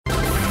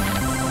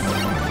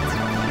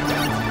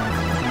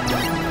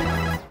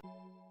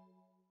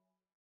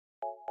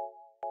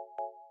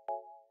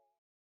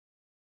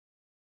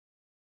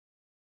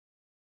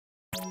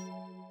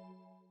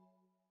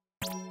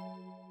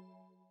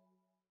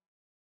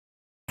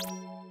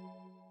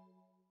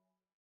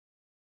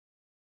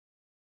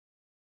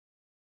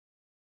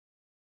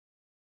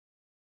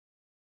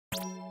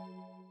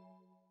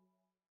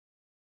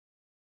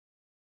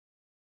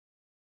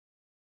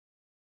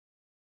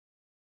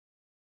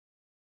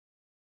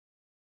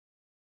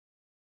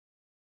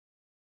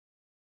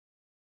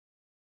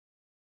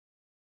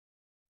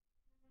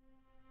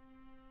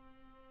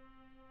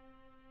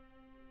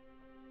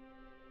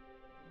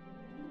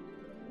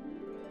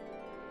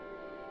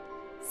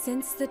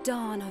Since the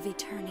dawn of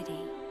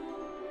eternity,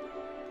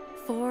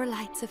 4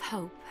 lights of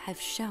hope have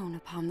shone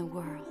upon the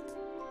world.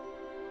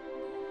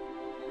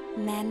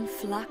 Men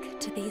flock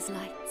to these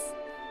lights,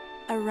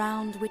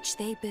 around which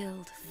they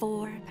build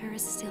 4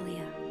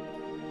 peristylia.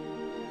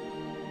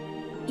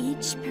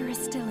 Each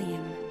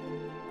peristylium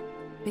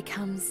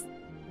becomes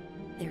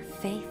their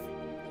faith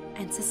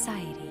and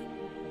society,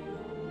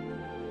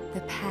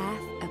 the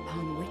path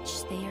upon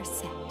which they are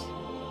set.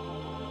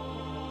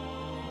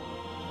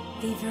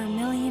 The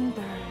vermilion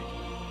bird,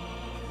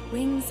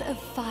 wings of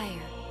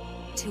fire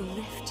to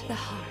lift the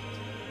heart.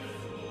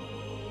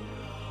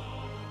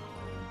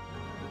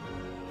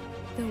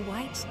 The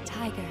white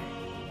tiger,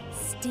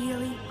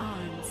 steely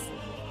arms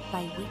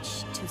by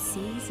which to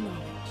seize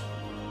knowledge.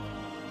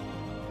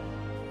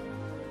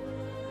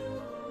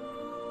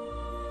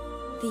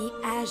 The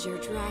azure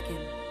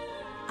dragon,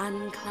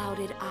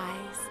 unclouded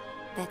eyes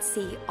that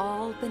see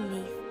all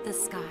beneath the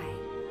sky.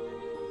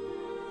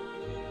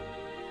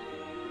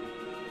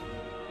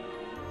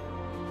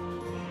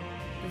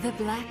 The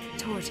black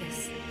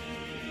tortoise,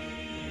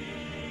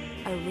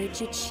 a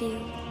rigid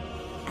shield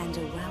and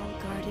a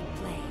well-guarded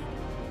blade.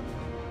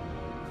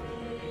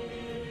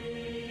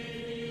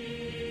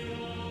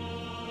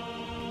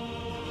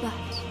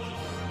 But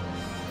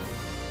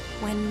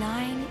when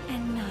 9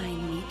 and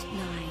 9 meet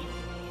 9,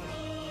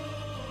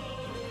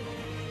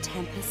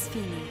 Tempus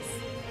Finis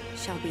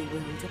shall be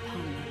willed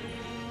upon them.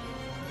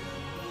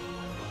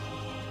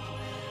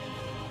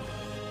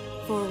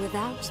 For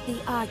without the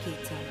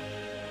Argito,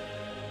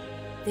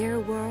 their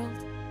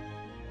world,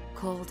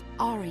 called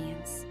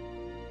Orience,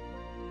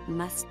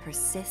 must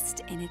persist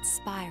in its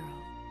spiral.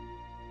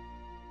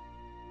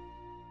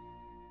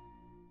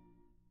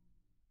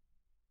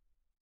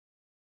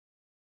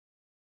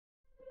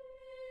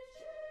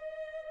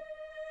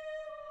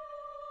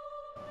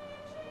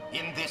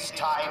 In this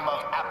time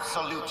of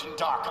absolute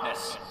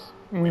darkness,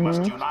 we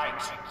must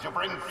unite to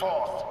bring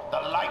forth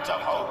the light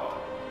of hope.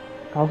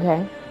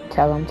 Okay,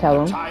 tell him.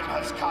 The time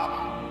has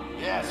come.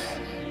 Yes,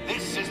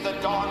 this is the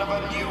dawn of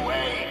a new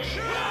age.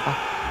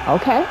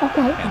 Okay.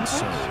 And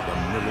so the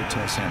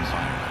Milites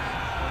Empire,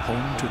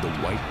 home to the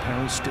White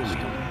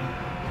Peristylium,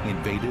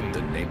 invaded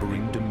the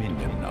neighboring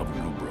dominion of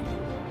Rubrum.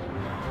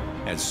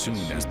 As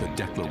soon as the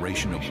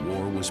declaration of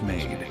war was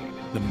made,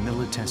 the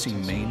Militesi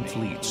main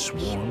fleet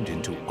swarmed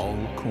into all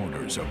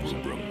corners of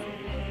Rubrum.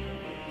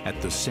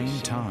 At the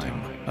same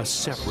time, a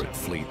separate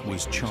fleet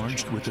was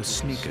charged with a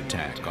sneak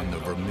attack on the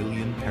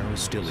Vermilion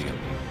Peristylium.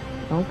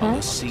 Okay. A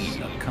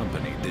l'Cie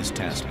accompanied this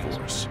task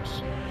force.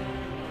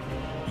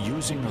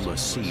 Using a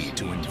l'Cie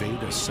to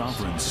invade a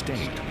sovereign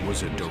state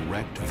was a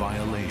direct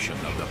violation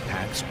of the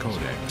Pax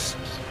Codex,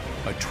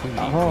 a treaty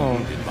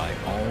created by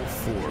all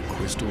 4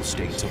 crystal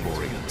states of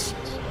Orience.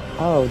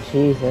 Oh,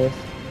 Jesus.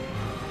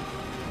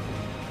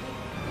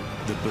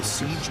 The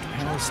besieged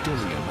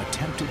Peristylium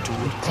attempted to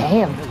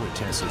repel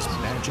Milites's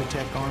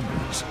Magitech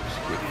armors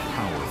with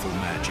powerful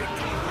magic.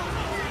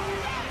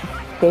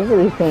 They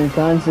really think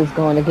guns is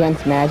going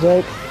against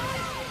magic?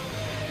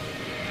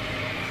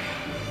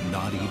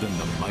 Not even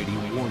the mighty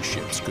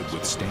warships could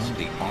withstand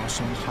the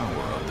awesome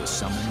power of the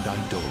summoned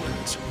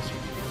Eidolons.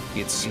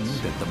 It seemed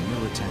that the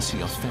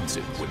Militesi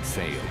offensive would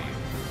fail.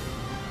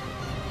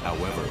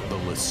 However, the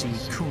l'Cie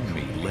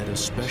Kunmi led a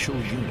special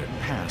unit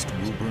past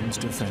Rubrum's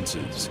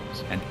defenses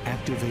and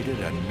activated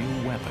a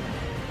new weapon,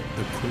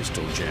 the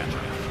Crystal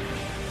Jammer,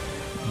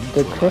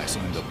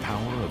 neutralizing the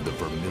power of the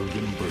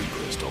Vermilion Bird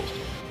Crystal.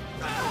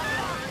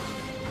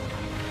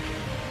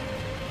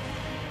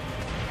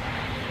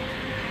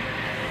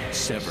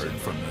 Severed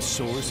from the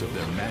source of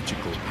their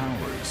magical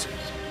powers,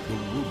 the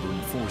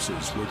Rubrum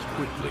forces were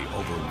quickly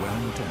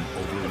overwhelmed and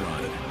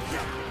overrun.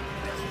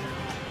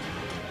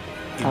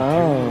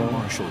 Imperial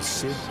Marshal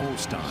Cid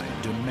Holstein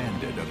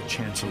demanded of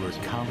Chancellor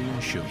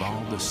Kalian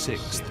Cheval VI,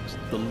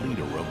 the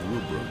leader of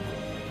Rubrum,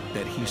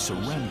 that he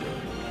surrender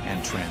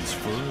and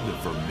transfer the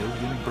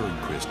Vermilion Bird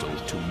Crystal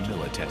to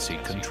Militesi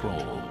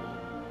control.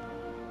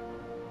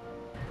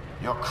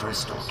 Your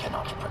crystal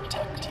cannot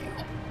protect you.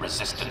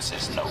 Resistance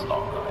is no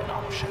longer an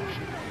option.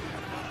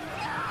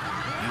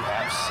 You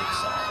have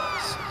 6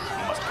 hours.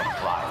 You must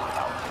comply with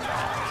our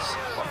demands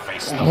or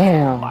face the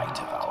full might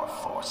of our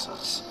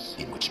forces.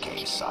 In which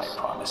case, I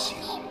promise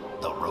you,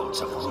 the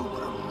roads of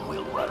Rubrum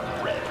will run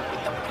red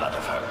with the blood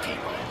of her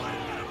people.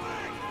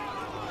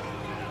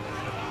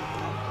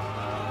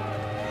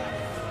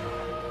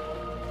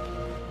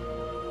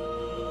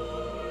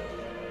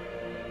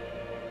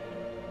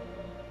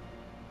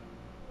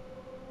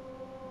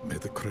 May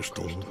the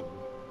crystal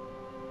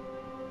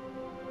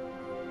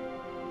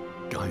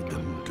guide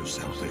them to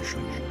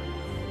salvation.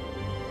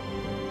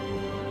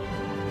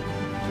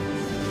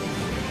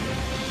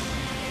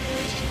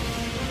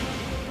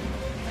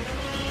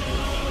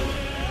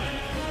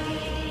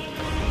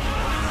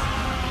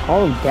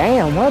 Oh,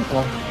 damn, what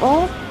the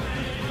fuck?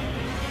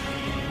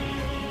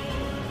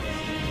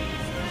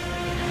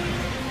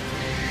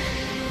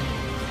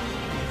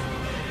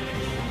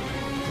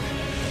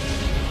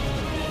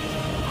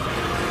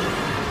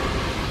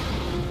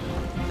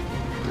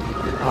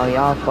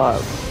 y'all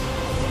fucked.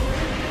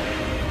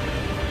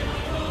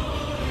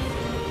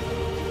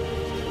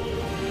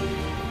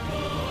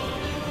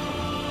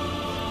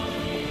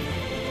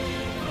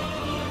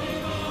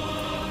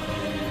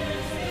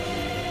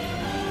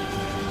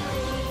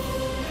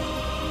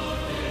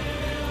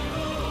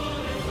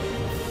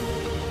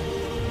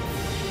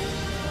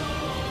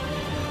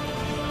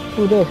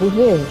 Who this? Who's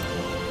this?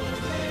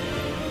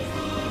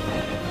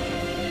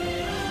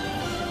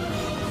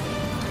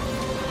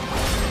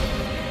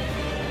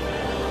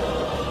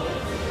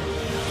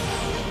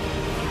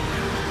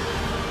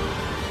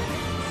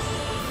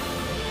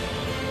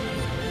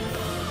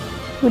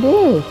 Who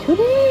this? Who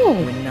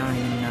this? When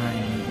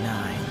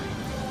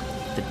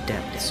 999, the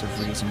depths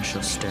of reason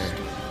shall stir.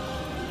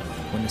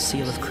 When the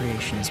seal of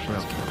creation is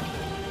broken,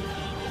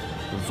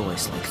 a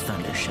voice like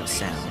thunder shall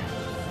sound.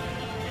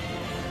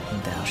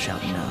 And thou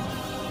shalt know.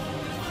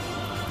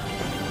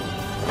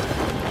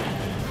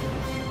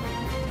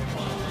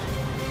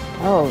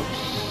 Oh,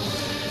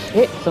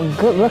 shit, some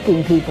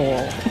good-looking people.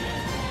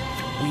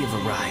 We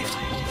have arrived.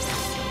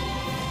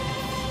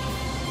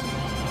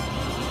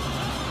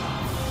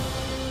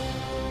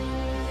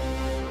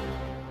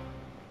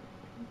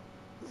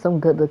 Some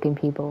good-looking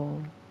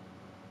people.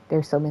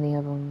 There's so many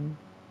of them.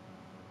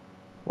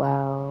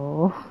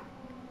 Wow.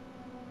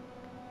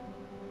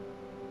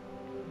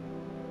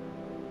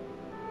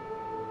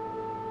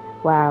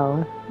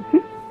 Wow.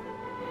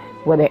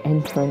 What an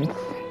entrance.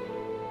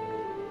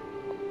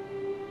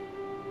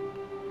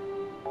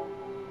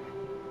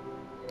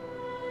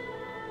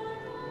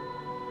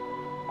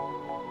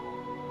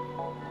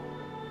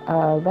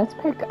 Let's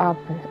pick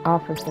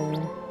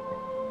officer.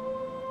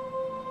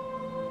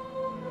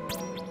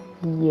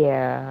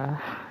 Yeah.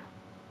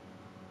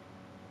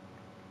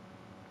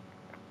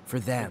 For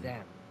them,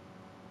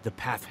 the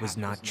path was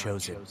not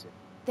chosen.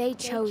 They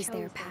chose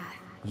their path.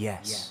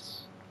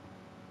 Yes.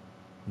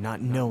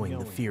 Not knowing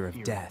the fear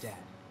of death.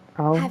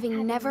 Oh.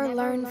 Having never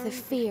learned the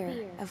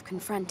fear of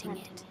confronting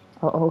it.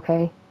 Oh,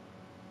 okay.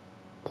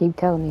 Keep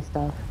telling me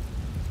stuff.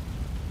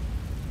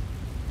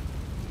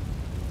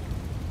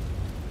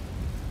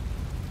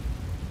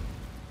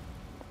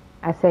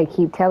 I said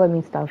keep telling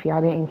me stuff.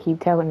 Y'all didn't keep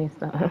telling me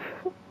stuff.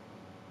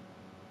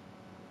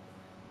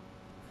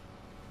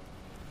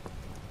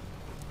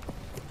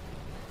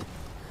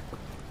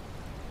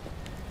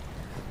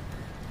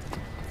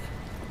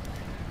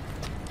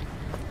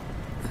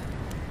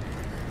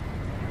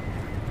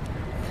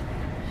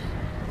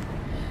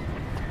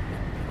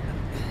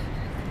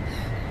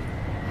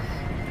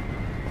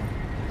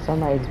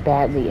 Somebody's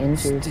badly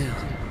injured. Still.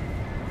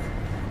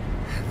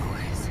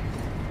 Boys.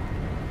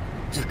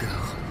 To go.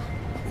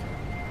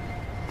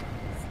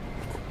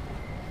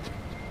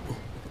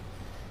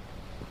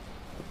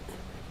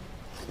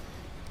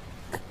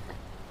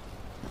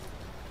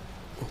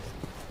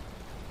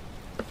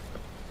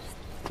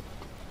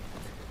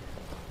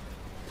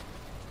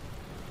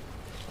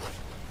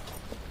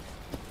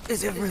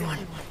 Is everyone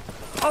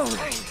all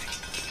right?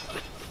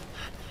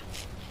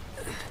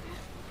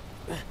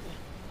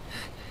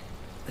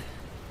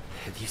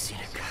 Have you seen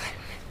a guy?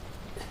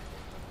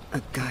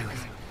 A guy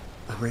with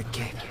a red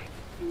cape?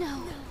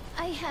 No,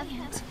 I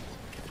haven't.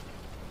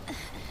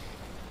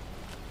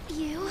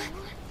 You?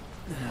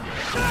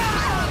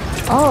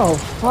 Oh,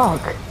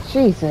 fuck.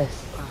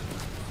 Jesus.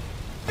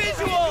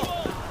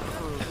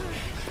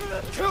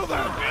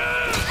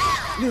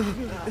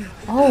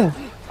 Oh,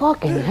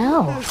 fucking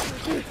hell.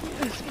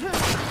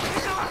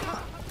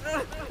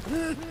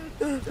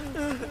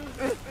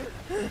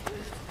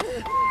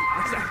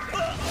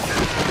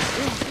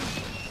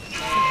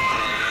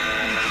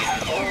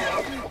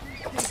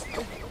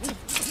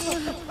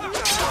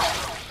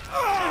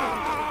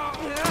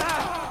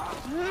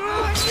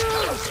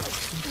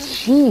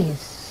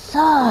 Jesus.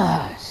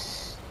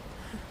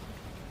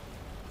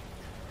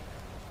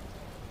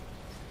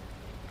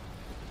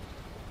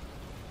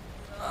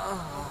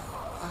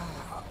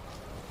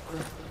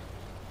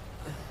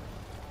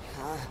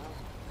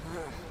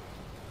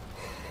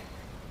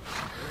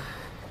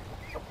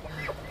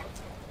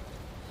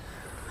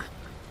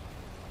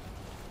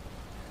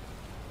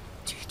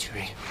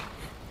 Dietrich.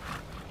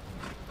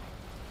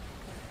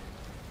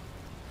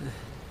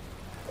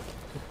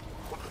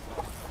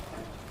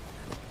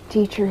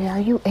 Dietrich, are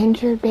you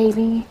injured,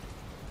 baby?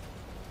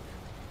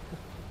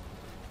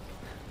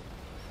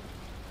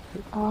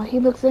 Oh, he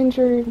looks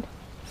injured.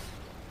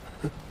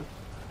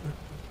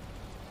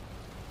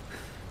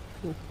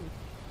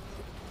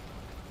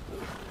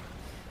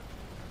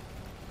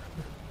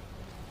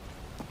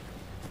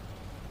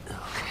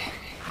 Okay.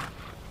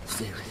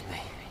 Stay with me.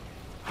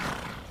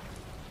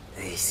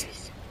 Ace.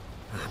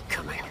 I'm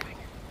coming.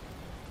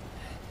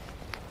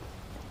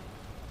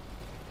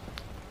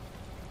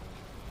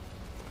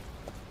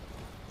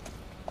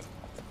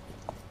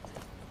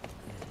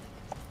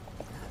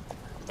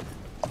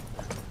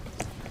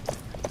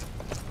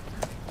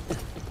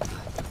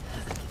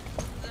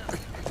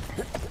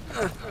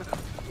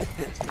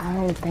 I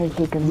don't think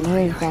he can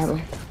move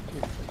better.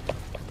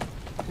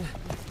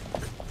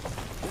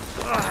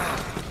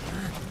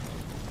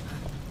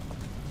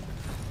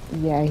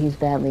 Yeah, he's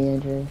badly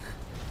injured.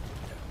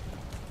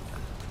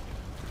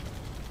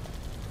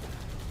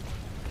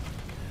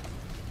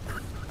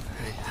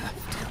 I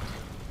have to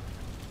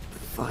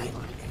find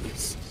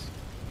Ace.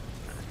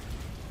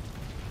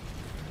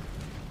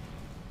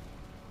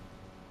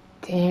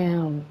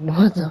 Damn,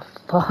 what the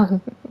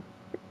fuck?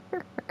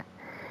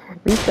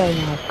 We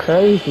starting off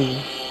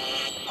crazy.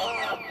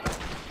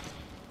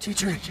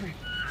 Teacher.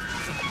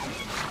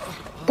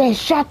 They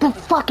shot the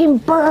fucking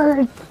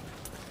bird!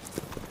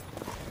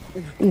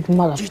 These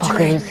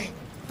motherfuckers.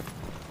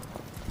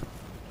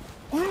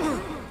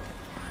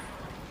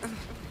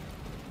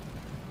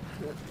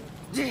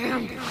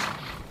 Damn.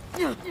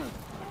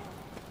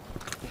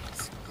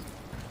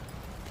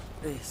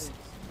 Ace.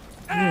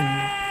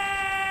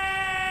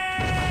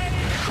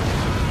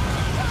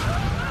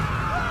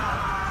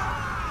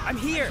 I'm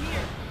here!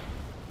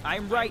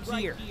 I'm right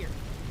here.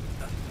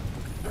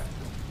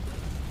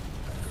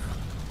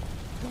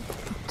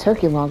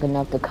 Took you long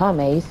enough to come,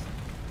 Ace.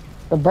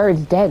 The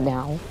bird's dead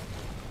now.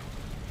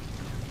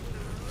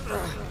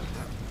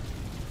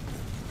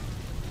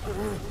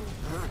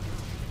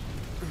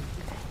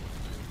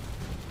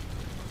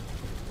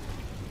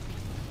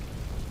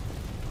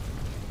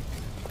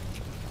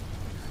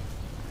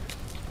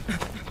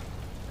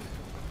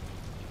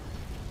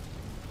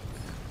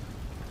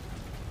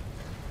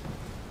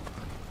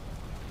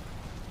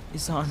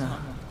 Isana.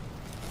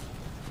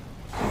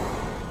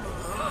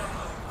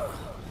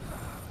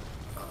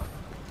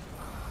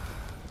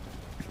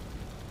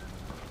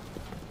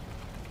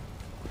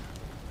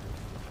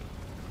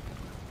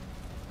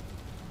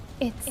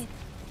 It's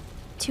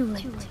too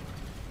late.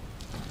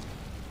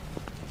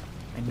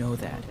 I know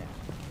that.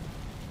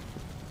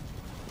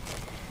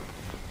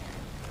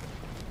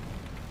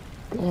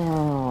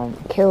 Damn,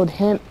 killed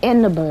him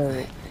and the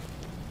bird.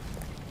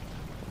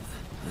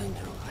 I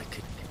know I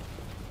could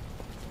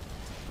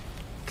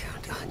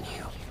count on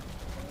you.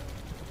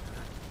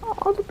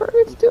 Oh, the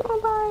bird's still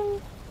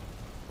alive.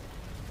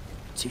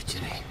 Teacher.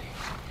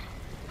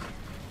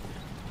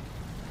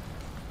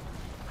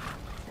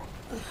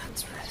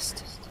 Let's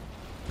rest.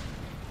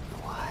 A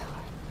while.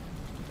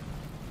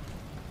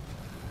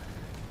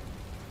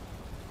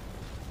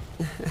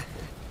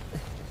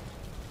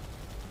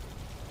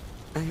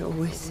 I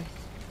always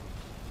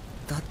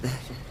thought that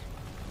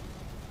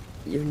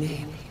your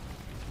name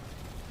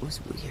was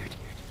weird.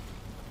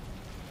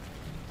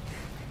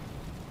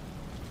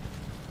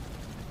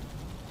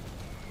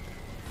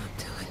 I'm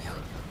telling you,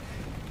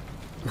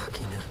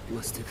 Machina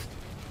must have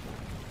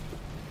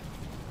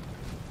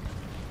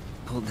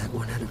pulled that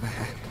one out of a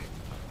hat.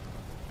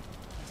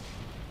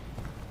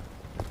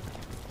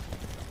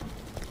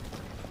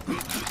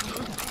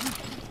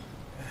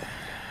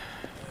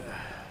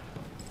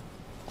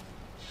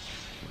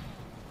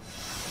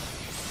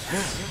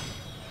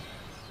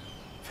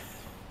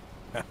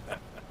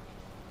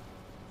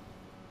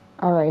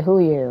 Alright, who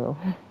are you?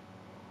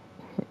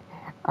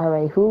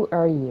 Alright, who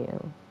are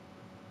you?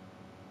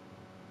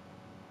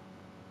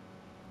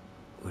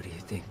 What do you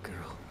think,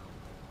 girl?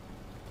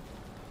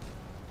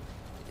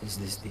 Is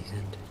this the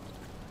end?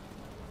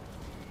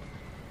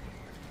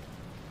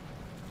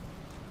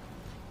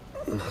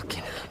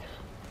 Machina.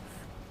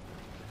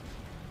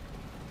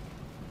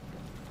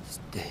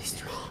 Stay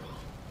strong.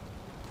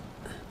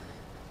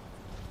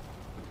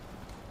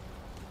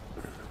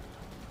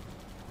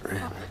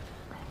 Rem.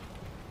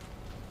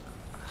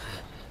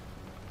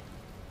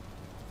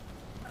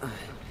 I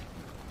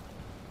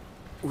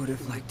would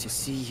have liked to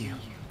see you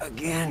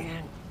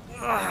again.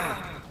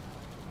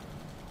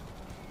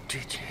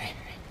 JJ.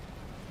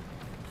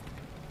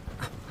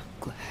 I'm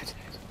glad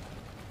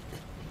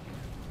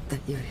that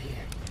you're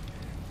here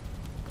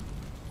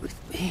with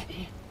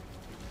me.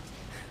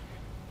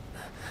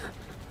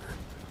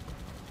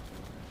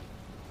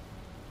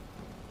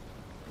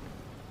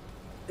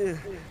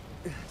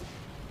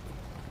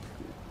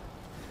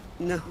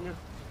 No.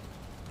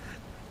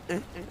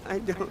 I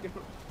don't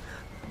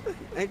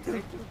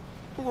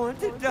want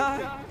to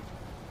die.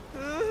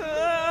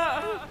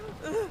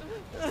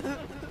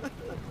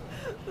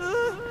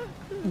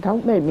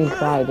 Don't make me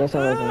cry this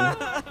early.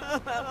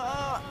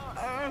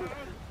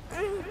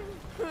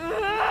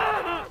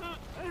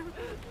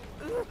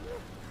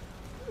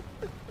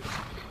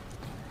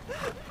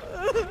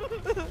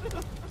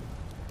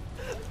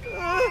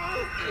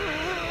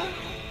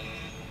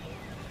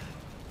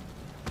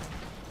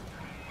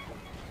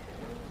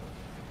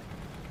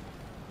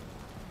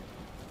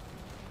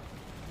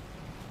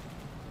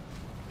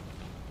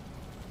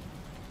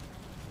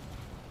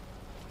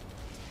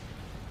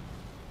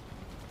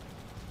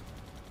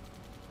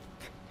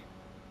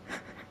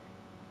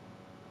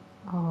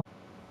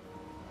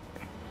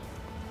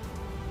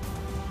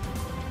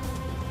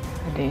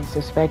 I didn't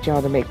suspect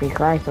y'all to make me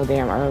cry so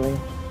damn early.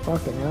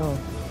 Fucking hell.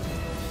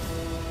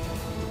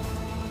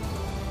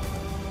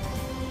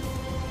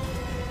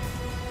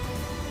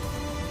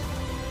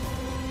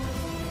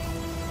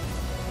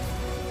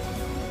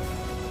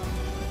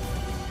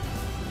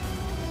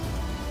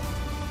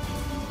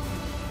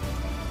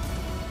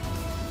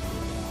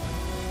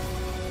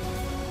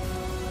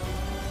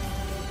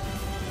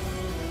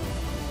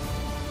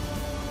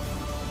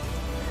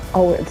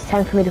 Oh, it's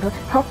time for me to go.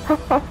 Help,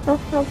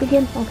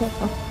 begin. Okay.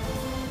 Oh.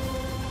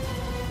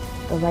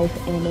 The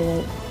life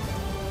amulet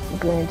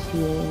grants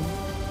you.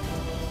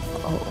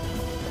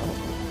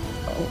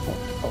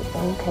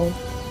 Okay.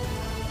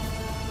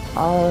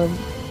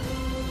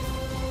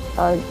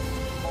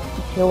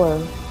 Sure.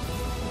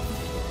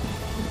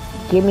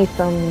 Give me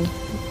some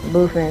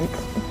movement.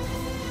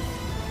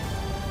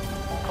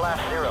 Class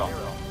 0,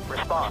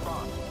 respond.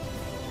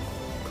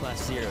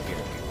 Class 0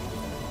 here.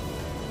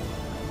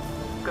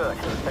 Good.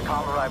 The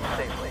comm arrived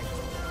safely.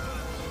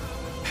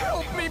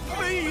 Help me,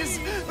 please!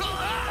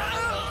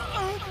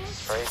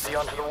 Praise be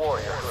unto the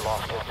warrior who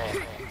lost his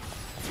name.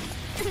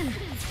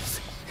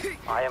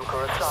 I am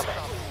Kurosame.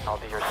 I'll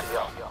be your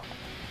CO.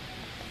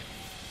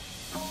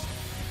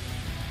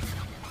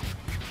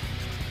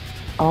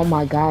 Oh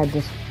my god,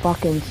 this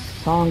fucking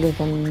song is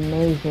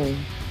amazing.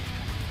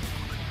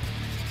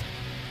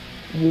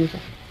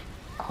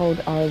 Hold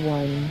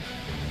R1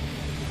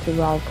 to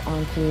rock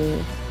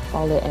onto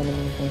fallen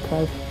enemies and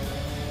press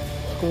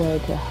square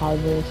to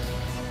harvest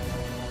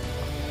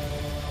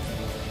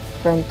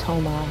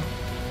Phantoma.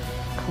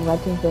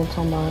 Collecting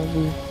Phantoma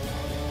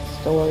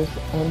restores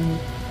MP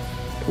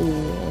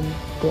and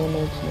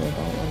damage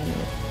nearby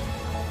enemies.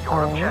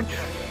 Your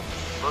objective: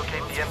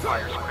 locate the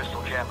Empire's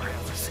crystal gem.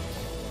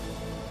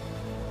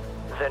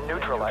 Then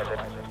neutralize it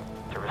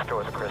to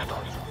restore the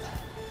crystals.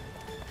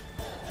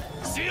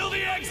 Seal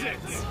the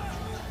exits!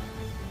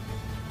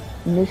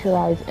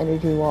 Neutralize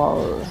energy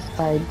walls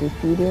by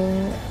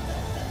defeating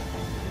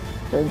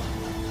the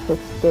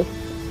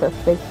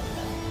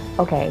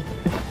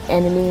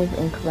enemies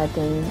and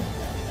collecting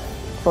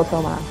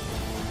Phantoma.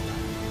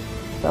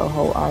 So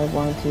hold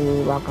R1 to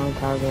lock on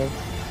targets.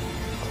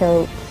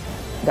 Tilt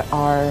the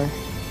R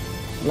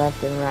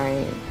left and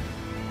right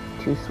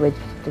to switch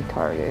the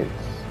targets.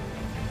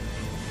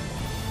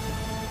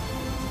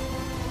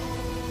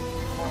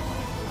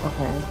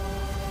 Okay.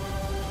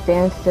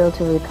 Stand still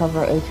to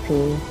recover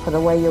HP. Put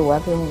away your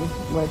weapon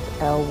with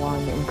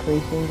L1,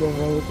 increasing your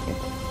rate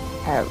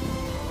at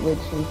which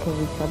you can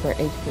recover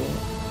HP,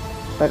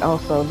 but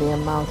also the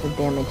amount of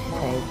damage you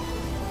take.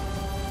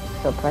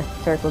 So press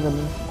circle to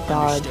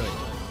dodge.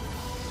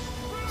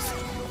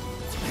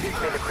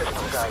 May the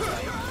crystal guide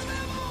you.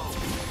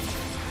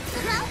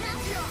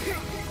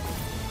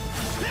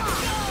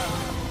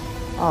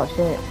 Oh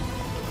shit.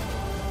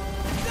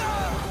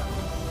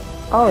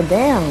 Oh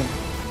damn.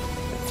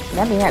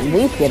 Let me at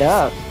least get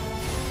up.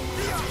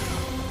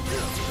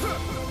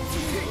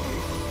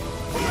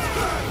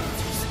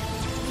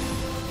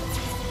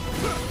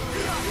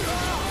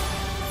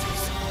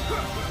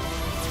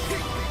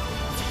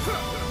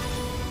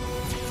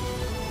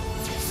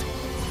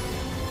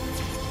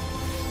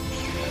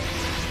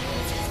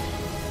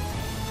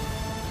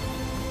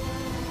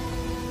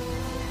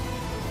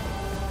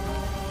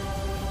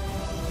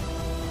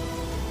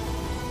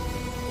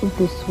 If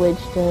you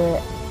switch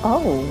to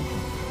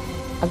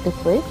of the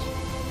switch.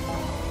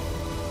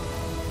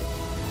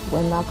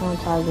 When locked on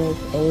targets,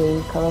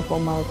 a colorful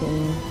mark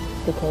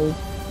indicates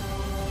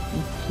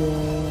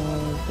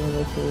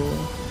ability.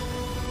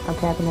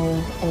 Attacking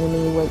an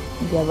enemy with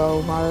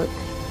yellow mark,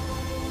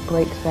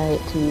 break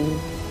sight to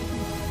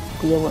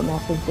deal with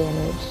massive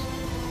damage.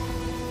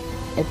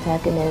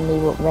 Attack an enemy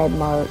with red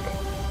mark,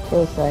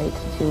 kill sight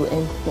to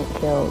instant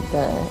kill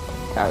the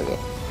target.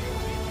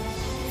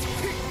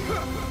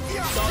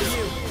 It's all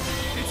you.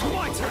 It's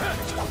my turn.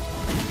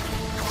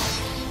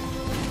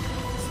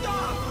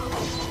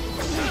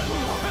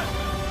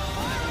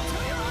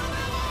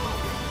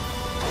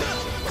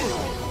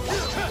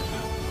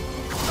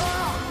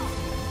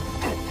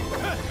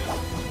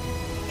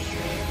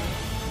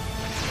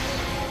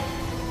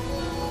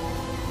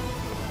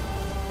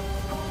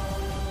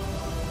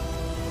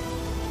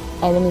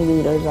 Enemy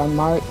leaders are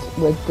marked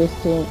with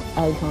distant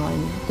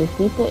icon.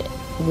 Defeat the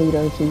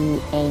leader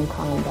to end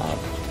combat.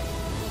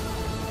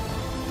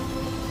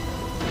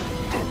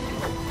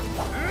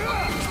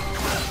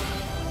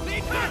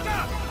 Need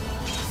backup!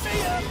 See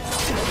ya!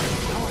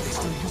 How are they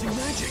still using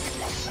magic?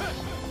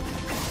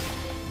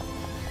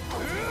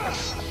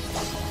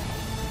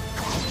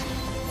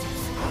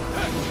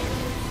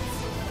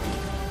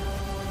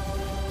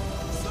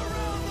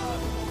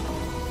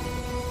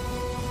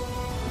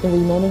 The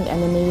remaining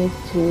enemies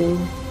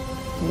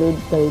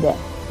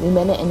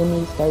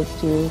starts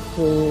to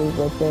flee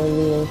with their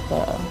leader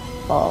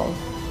falls.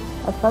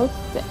 Approach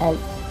the X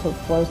to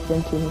force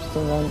them to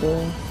surrender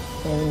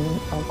and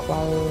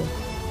acquire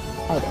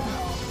items.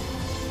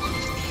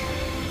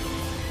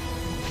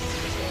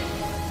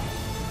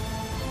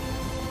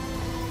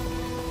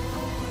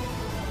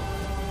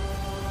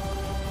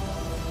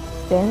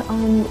 Stand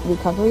on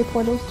recovery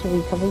portals to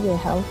recover your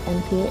health,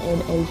 MP,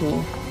 and AG.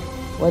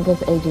 What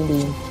does AG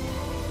mean?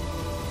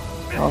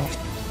 Oh.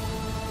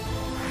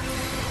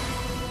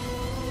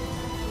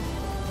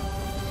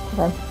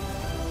 Okay.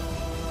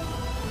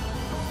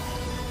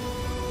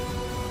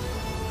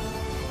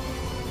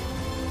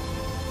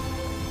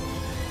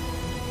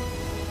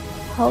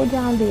 Hold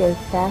down the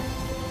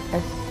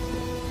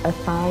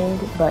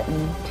assigned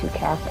button to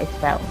cast a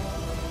spell.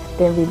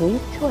 Then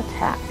release to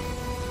attack.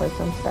 For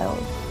some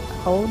spells,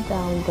 hold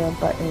down the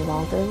button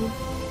longer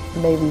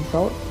may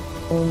result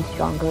in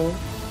stronger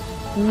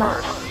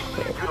masters.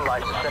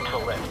 Utilize the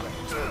central lift.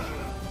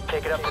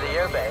 Take it up to the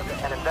airbase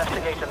and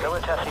investigate the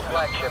Militesi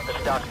flagship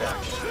that's docked there.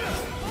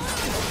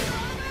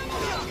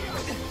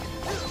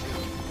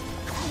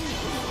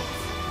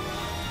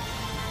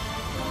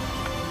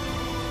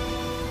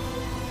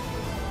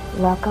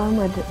 Lock on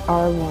with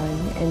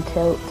R1 and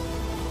tilt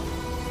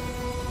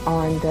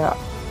on the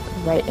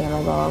right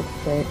analog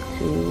stick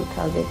to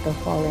target the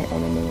fallen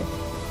enemy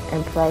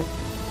and press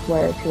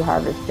square to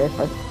harvest this.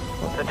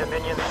 The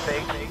Dominion's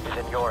fate is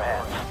in your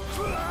hands.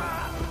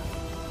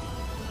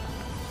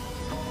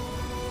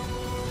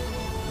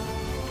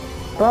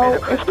 Bro,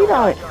 if you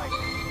don't...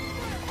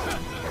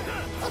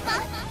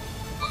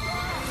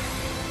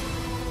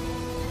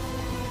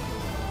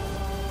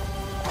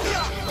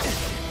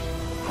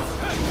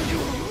 You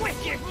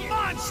wicked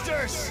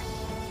monsters!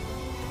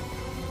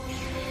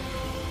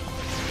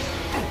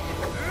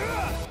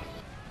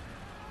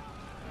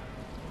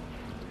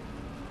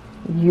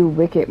 You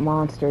wicked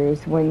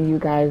monsters, when you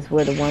guys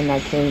were the one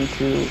that came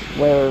to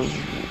where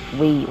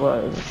we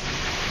were.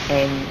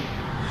 And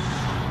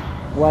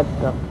what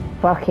the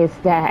fuck is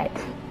that?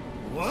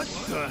 What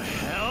the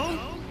hell?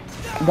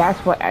 That's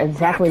what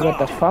exactly what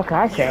the fuck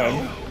I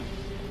said.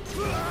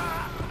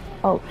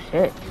 Oh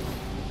shit.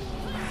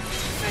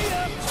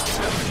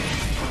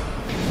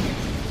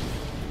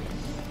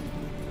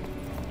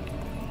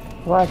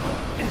 What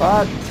the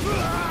fuck?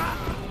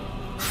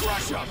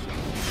 Crush him!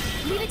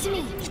 Leave it to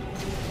me.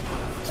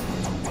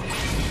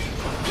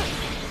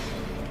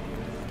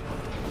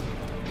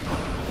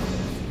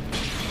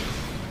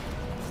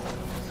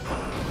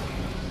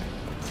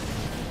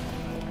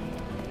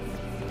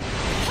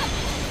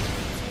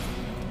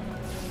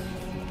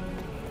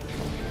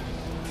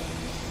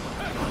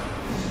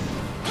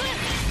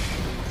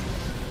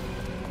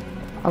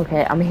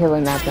 Okay, I'm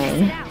healing that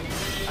thing.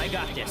 I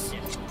got this.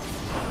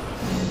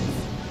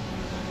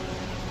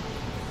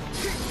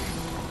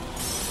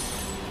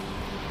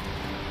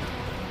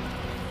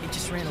 It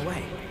just ran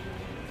away.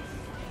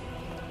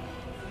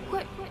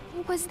 What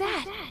was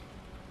that?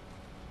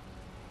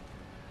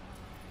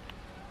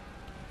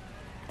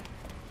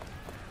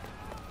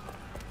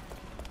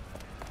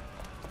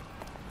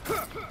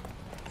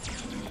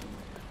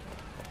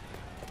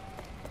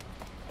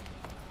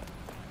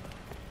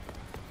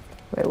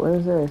 Wait, what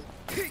is this?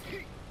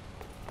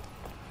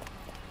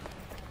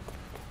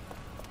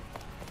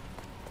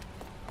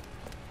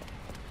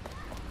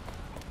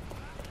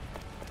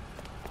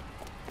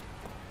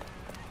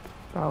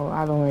 Oh,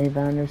 I don't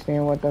even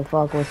understand what the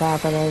fuck was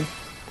happening.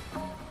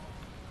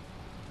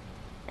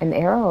 An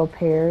arrow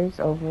appears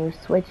over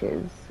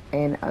switches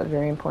and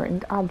other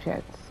important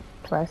objects.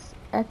 Press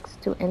X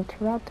to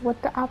interact with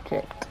the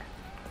object.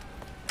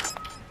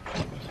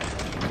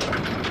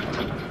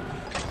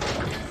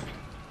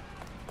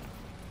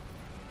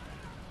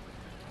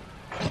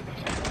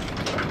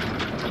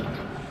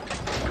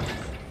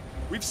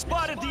 We've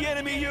spotted the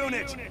enemy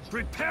unit!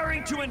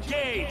 Preparing to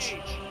engage!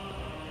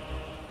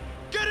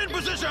 Get in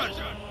position!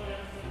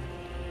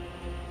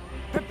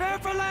 Prepare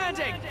for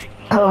landing!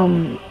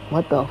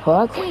 What the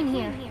fuck? Queen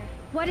here.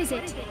 What is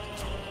it?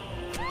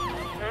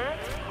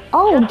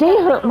 Oh, they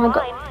hurt my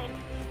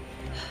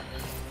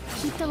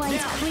Keep the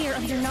lines clear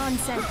of your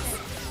nonsense.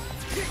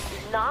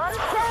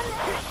 Nonsense?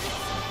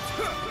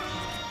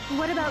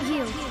 What about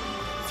you?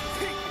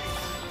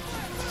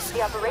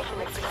 The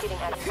operation is proceeding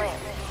as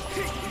planned.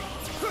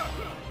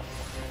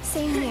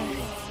 Same here.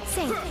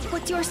 Same.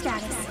 What's your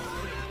status?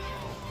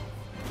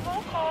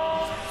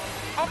 Okay.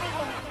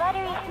 Everything's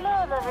buttery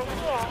smooth over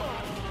here.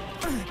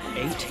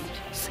 8.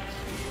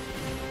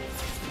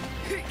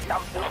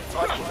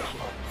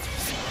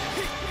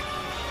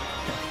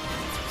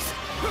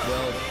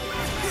 Well,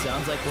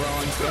 sounds like we're all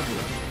on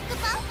schedule.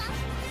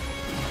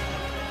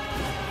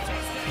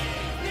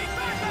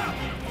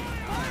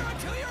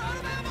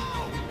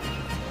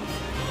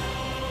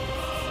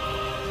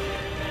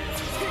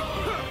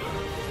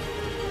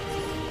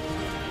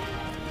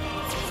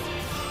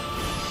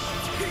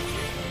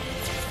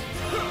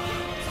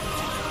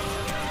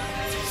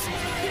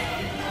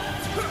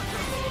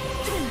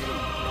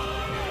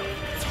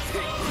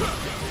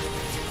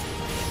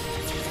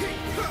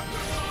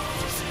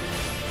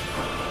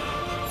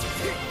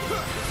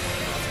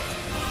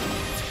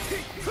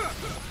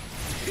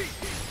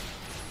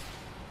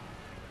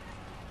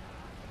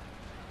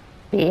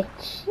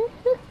 Bitch.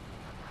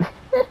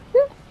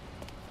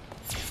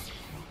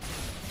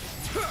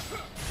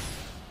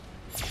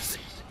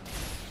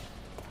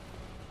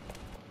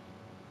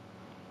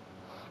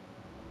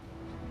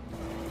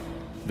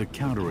 The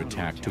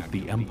counterattack took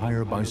the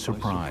Empire by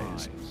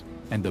surprise,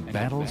 and the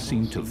battle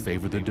seemed to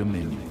favor the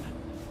Dominion.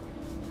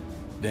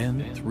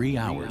 Then, 3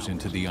 hours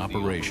into the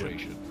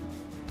operation,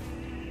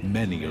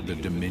 many of the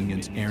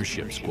Dominion's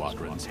airship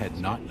squadrons had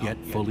not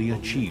yet fully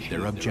achieved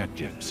their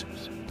objectives.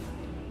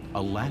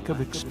 A lack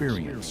of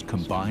experience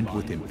combined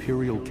with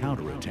Imperial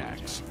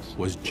counterattacks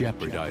was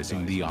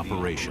jeopardizing the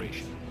operation.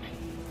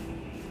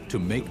 To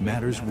make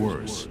matters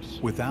worse,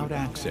 without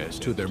access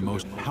to their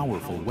most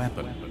powerful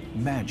weapon,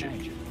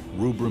 magic,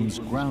 Rubrum's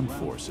ground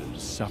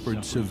forces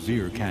suffered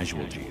severe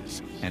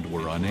casualties and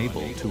were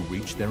unable to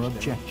reach their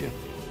objective,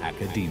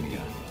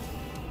 Academia.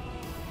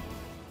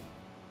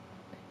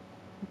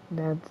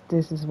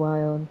 This is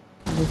wild.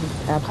 This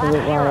is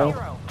absolute wild.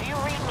 Do you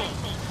read me?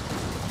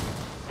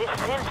 This is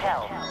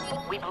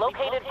intel. We've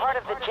located part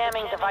of the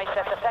jamming device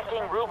that's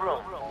affecting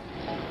Rubrum.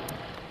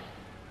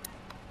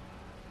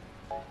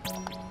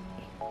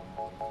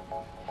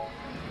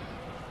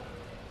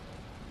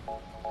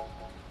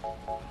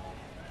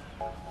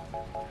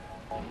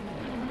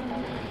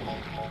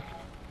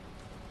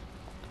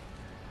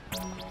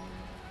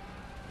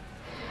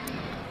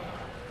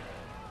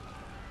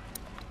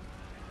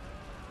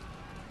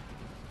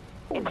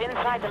 It's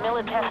inside the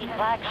Militech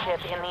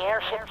flagship in the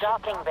airship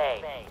docking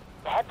bay.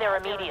 Head there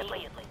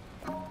immediately.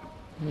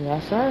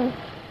 Yes, sir.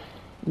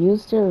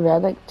 Use your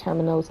relic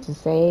terminals to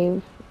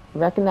save,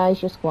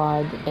 recognize your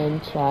squad,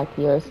 and check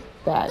your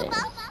status.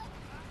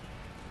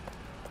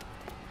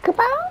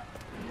 Kapow!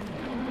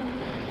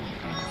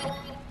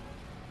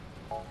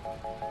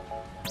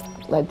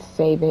 Let's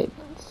save it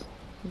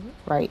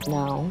right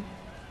now.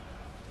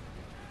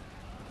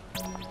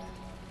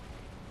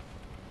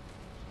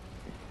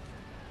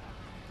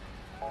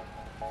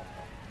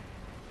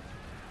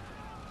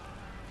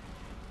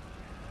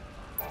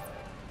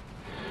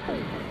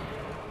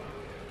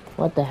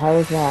 What the hell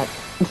is that?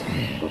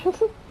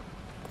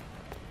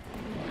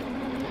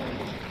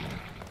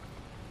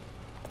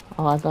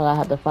 Oh, I thought I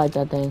had to fight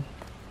that thing.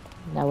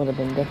 That would have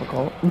been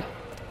difficult.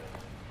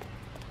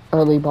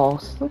 Early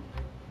boss.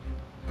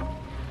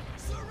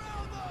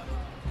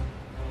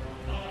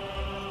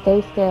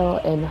 Stay still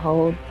and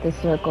hold the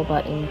circle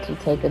button to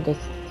take a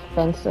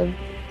defensive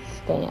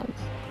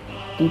stance.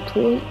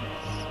 Deplete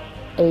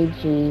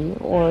AG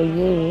or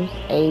use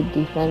a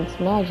defense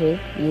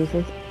magic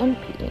uses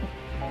MP.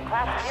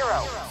 Class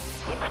 0,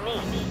 it's me.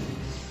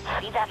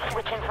 See that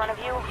switch in front of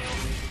you?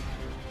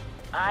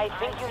 I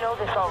think you know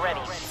this already,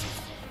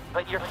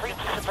 but you're free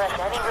to suppress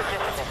any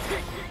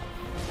resistance.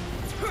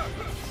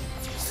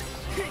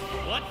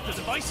 What? The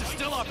device is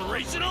still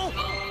operational?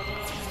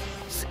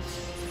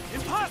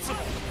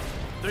 Impossible!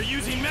 They're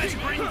using magic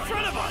right in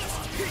front of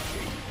us!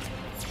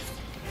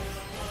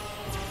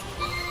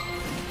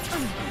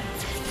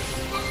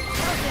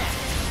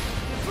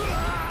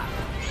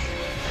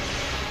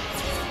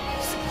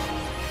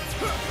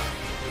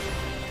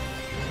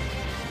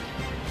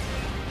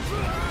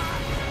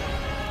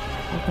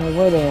 Okay,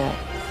 where they at?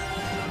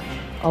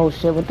 Oh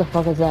shit, what the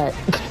fuck is that?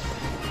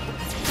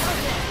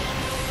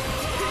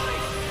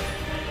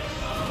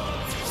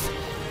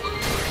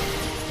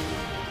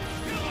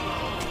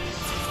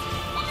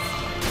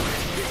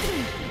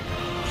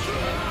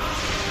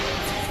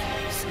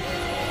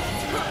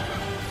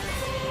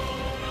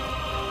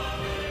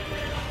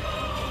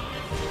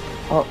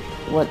 Oh,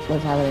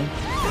 what's happening?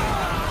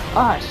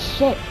 Oh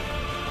shit!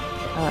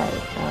 Alright.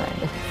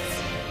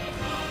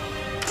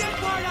 Get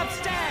right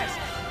upstairs!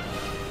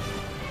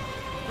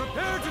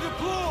 Prepare to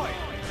deploy!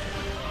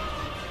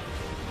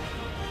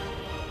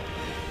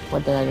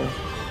 What did I do?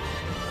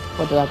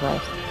 What did I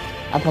press?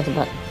 I pressed a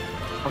button.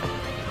 Okay.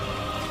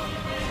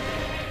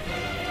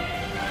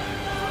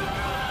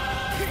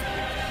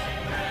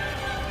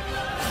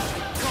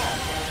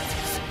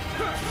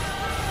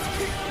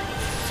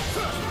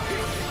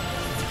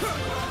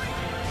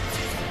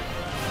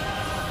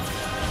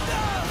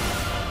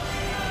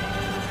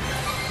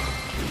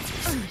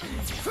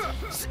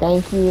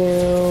 Thank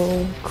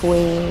you,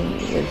 Queen.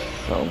 You're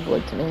so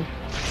good to me.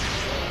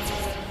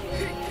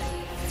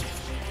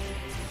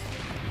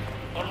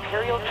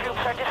 Imperial troops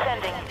are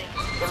descending.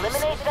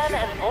 Eliminate them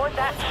and board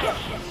that ship.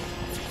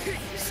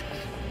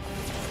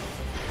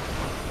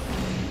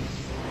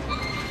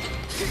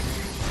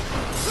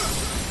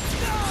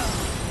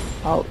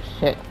 Oh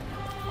shit.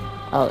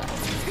 Oh.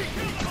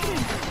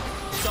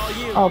 It's all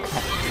you. Okay.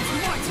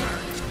 It's my turn.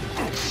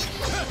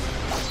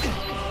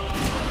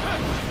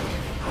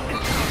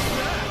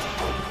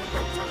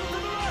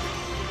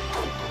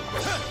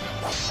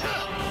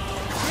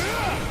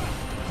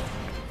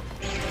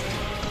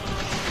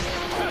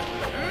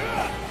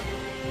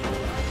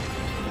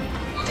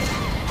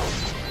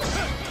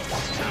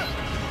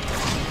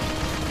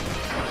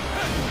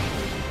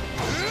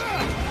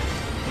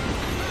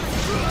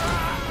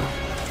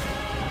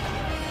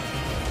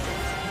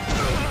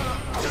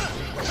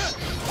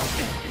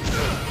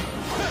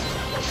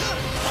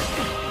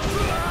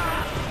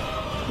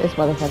 This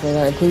motherfucker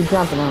gotta keep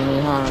jumping on me,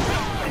 huh?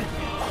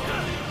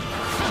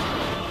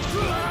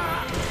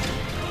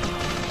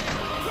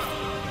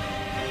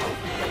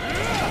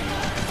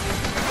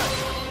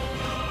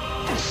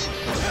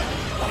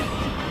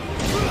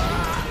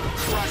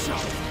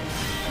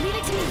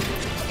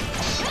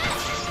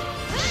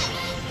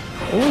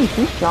 Ooh,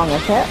 she's strong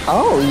as hell.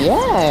 Oh,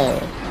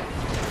 yeah.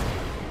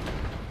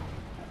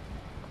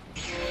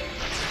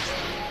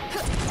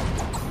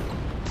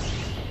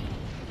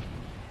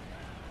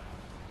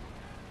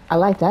 I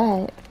like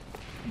that.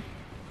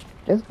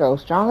 This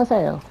girl's strong as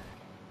hell.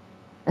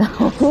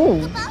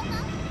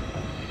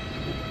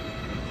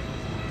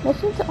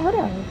 Mission to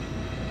order.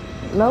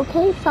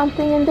 Locate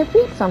something and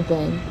defeat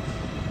something.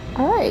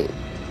 Alright.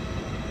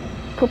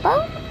 Poop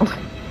out?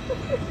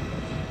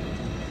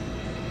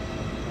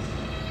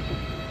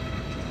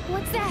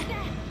 What's that?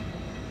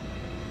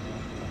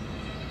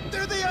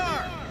 There they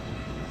are!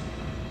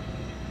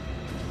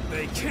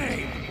 They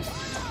came!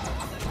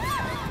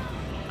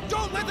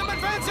 Don't let them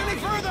advance any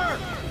further!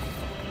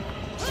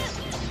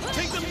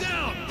 Take them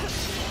down!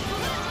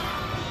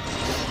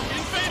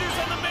 Invaders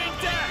on the main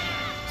deck!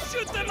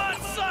 Shoot them on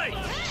sight!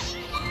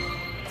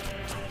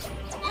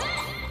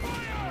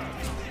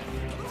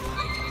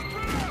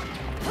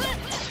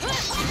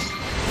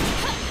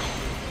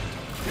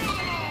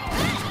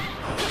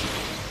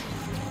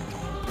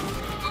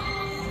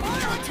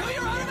 Fire until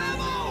you're out of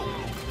ammo!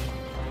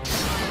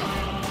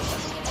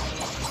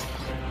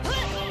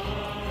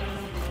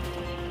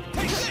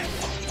 Take this!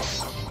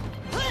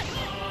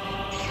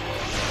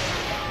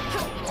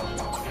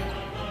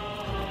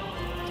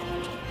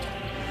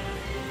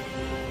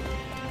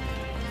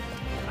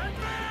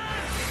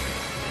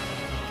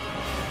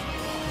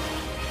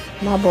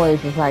 My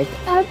boys is like,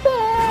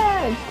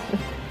 advance!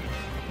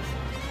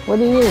 What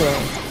are you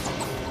doing?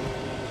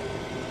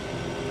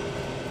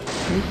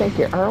 You think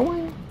you're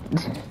Erwin?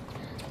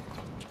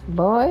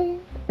 Boy?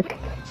 The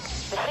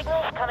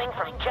signal's coming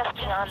from just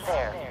beyond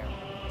there.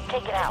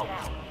 Take it out.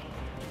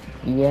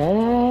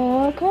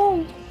 Yeah,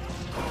 okay.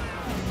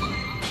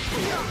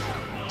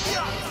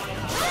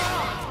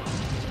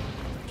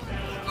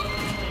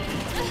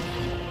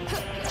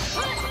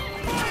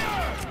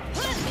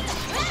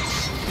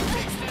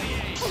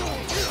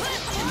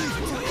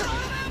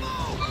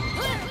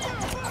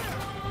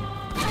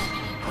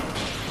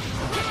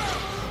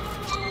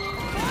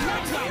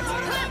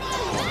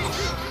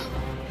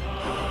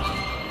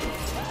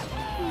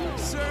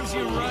 Serves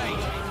you right.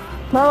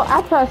 Bro,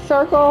 I press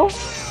circle.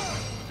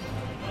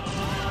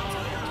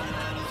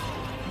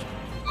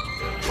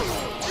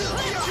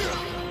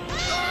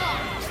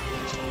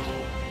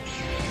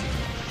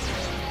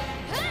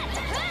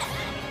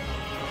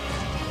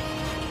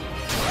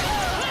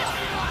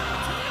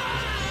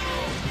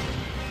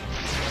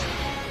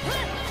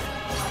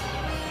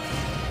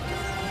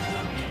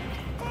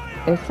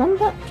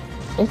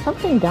 Is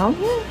something down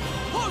here?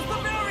 Close the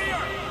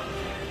barrier!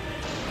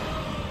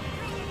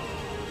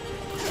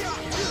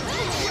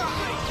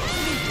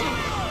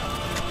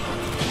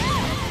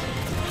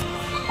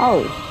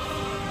 Oh.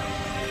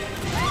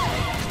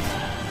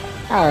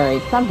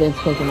 Alright, something's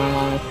kicking my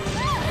ass.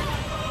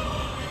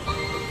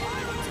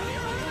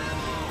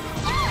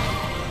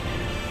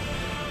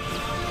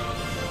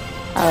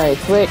 Alright,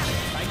 switch.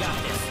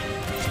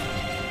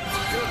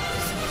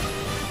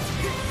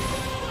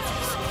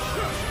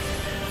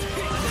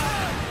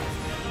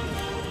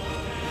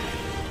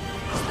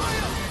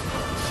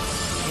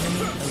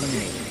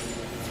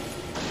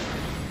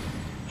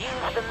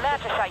 Use the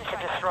Magicite to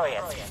destroy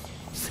it.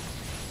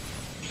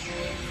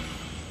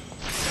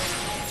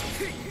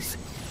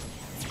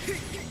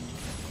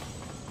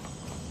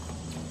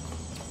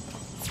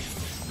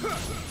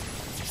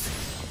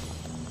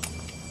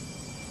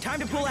 Time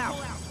to pull out.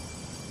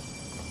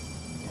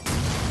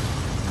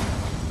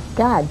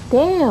 God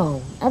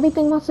damn!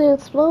 Everything must have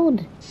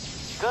exploded.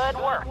 Good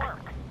work.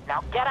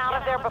 Now get out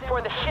of there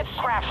before the ship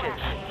crashes.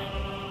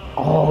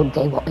 Oh,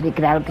 they want me to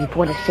get out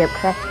before the ship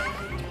crashes.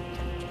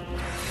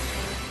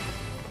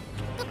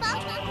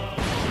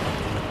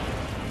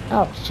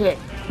 Oh shit.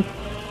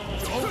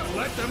 Don't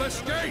let them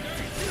escape!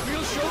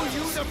 We'll show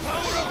you the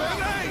power of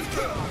NA!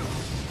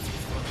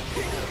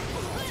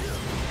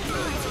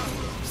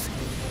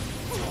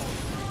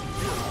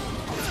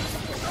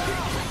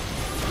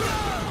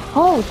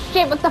 Oh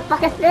shit, what the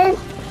fuck is this?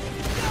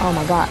 Oh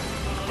my god.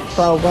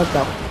 Bro, what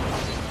the?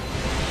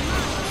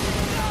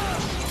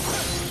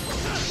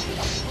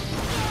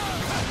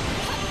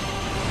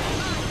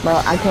 Bro,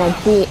 I can't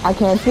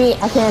see.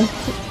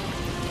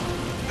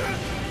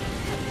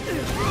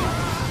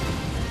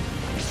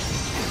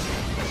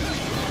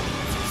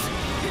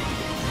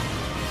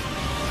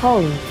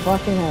 Holy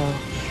fucking hell.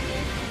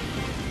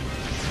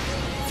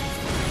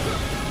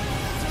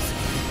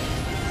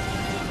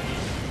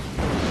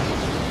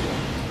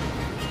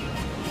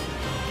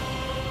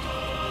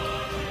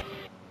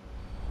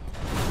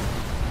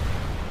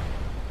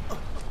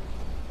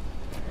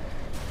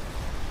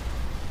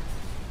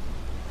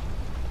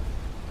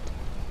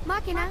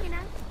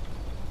 Machina.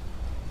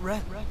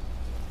 Red.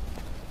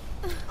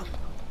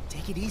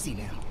 Take it easy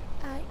now.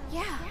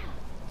 Yeah.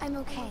 I'm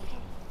okay.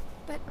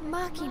 But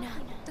Machina,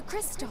 the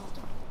crystal.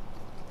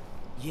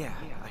 Yeah,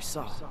 I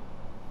saw.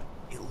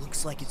 It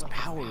looks like its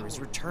power is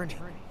returning.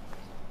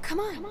 Come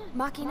on,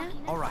 Machina.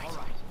 All right.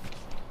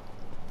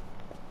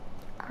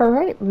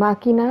 Alright,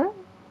 Machina.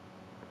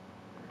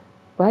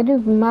 Why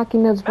does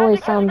Machina's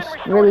voice sound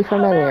really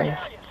familiar?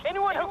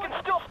 Anyone who can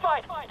still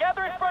fight,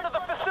 gather in front of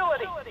the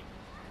facility.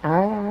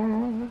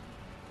 Alright.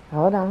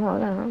 Hold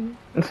on.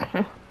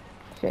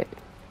 Shit.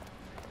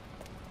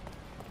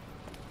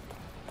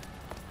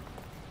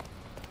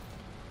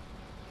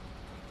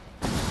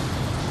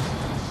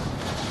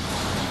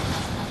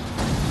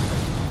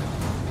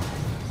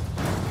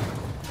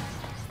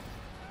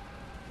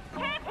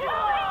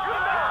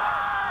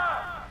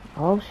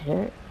 Oh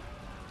shit.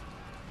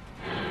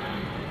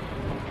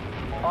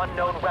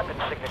 Unknown weapon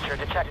signature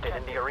detected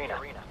in the arena.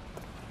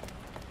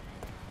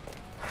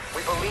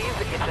 We believe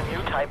it's a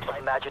new type of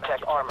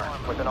Magitech armor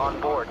with an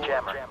onboard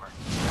jammer.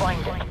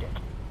 Find it.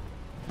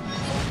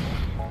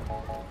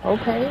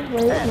 Okay,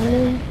 wait, let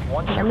me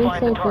find the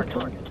save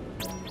target.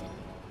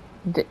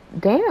 it.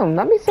 Damn,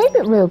 let me save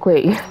it real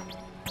quick.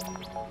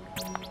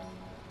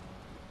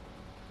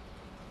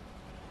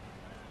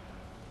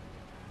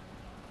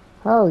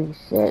 Holy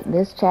shit,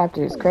 this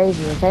chapter is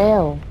crazy as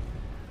hell.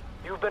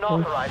 You've been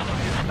authorized to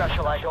use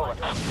special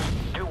Eidolons.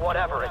 Do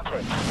whatever it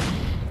takes.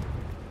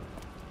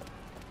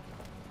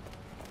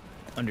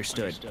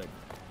 Understood.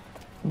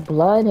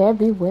 Blood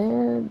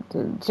everywhere,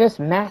 just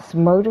mass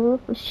murder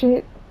for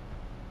shit.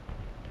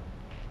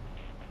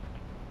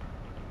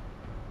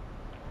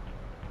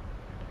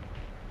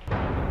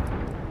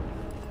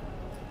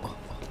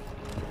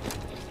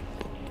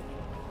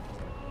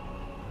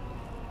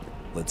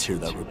 Let's hear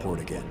that report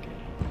again.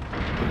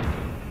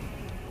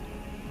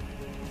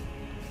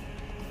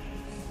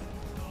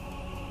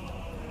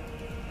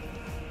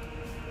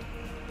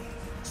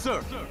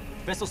 Sir,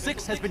 Vessel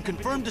 6 has been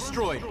confirmed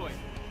destroyed.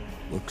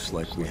 Looks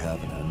like we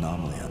have an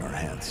anomaly on our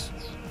hands.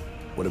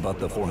 What about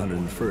the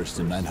 401st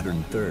and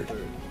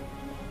 903rd?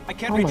 I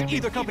can't reach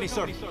either company,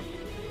 sir.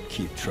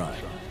 Keep trying.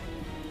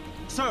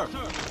 Sir!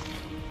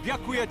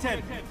 Vyakuya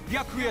 10!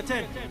 Vyakuya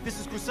 10! This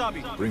is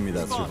Kusabi. Bring me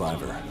that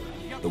survivor.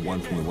 The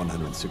one from the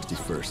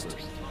 161st.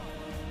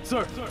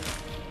 Sir!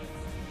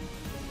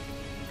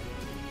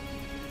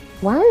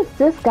 Why does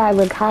this guy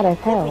look hot as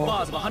hell?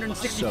 Boss of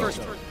 161st.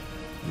 So,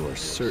 you're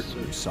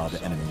certain you saw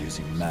the enemy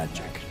using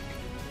magic?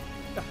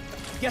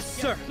 Yes,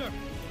 sir!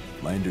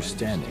 My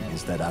understanding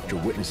is that after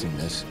witnessing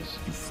this,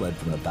 you fled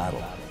from the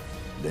battle.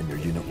 Then your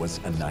unit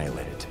was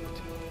annihilated.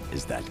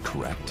 Is that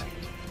correct?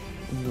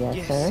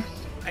 Yes, sir.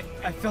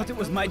 I felt it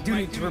was my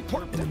duty to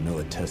report. In the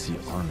Militesi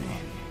army,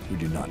 we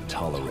do not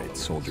tolerate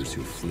soldiers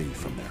who flee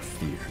from their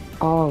fear.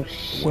 Oh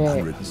shit.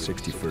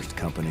 161st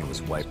Company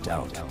was wiped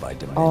out by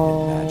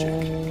Dominion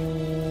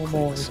magic.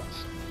 Boy.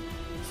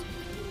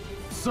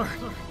 Sir!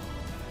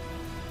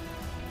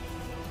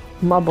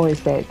 My boy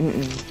said,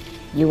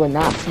 you will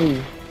not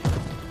flee.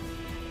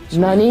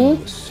 Nani?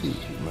 See,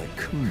 like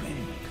Kumi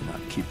cannot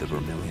keep the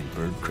Vermilion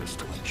Bird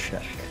Crystal in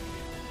check.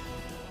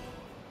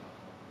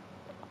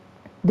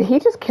 Did he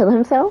just kill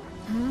himself?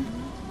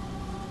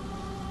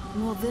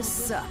 Well, this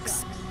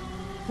sucks.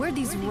 Where'd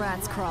these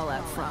rats crawl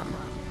out from?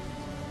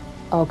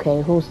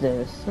 Okay, who's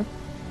this?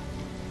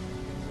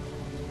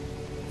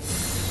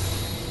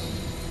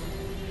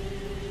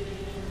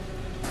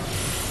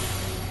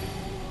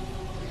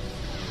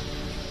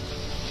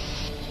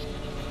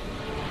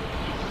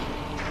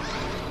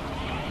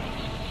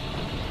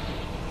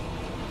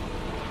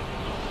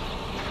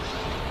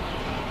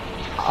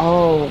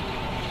 Oh,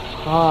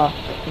 fuck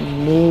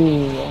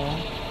me.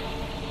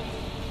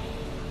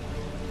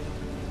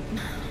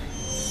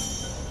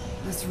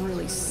 This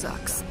really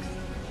sucks.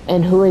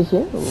 And who is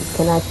you?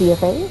 Can I see your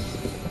face?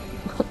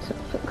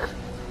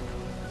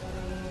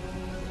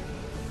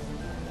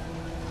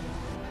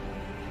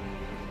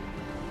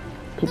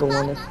 People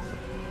want to...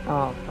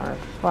 Oh, for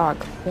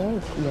fuck's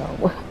sake,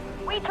 yo.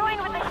 We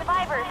joined with the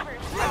survivors.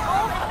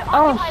 Our goal is to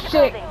Oh, occupy the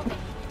shit. building.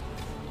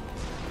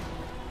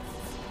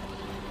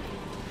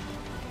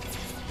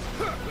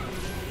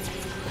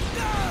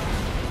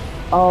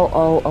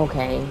 Oh,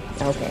 okay.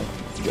 Okay.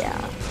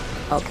 Yeah.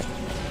 Okay.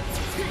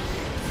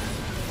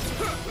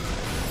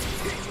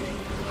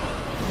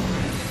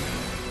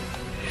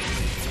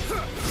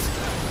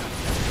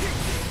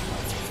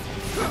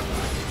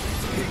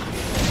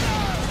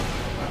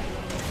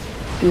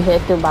 You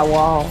hit through my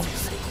wall.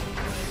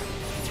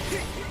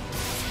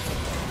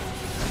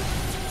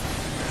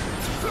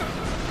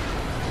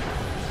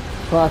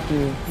 Fuck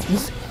you.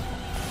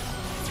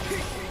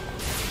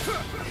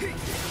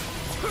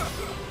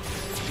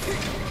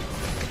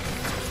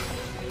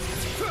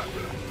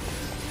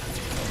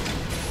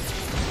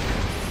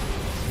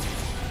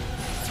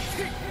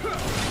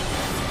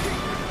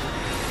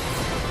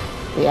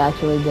 We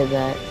actually did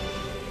that.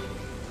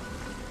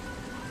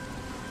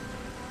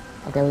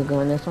 Okay, we're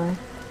going this way.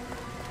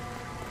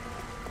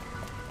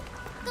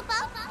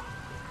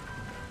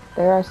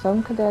 There are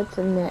some cadets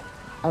in the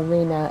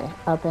arena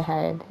up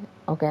ahead.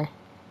 Okay.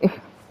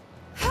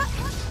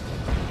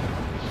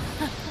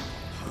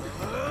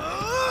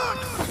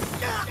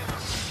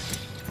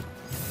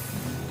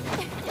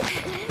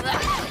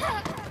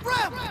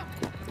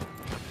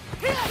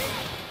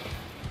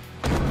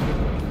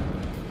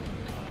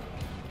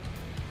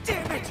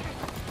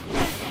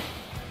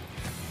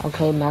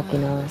 Okay,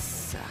 Machina.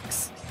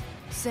 Sucks.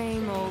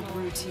 Same old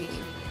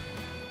routine.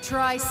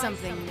 Try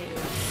something new.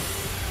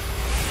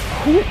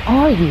 Who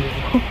are you?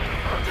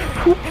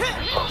 Who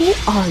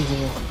are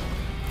you?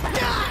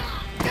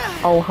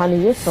 Oh,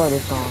 honey, your sword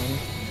is gone.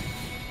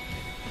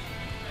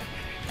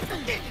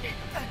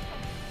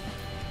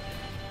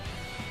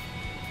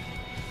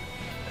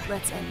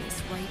 Let's end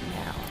this right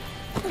now.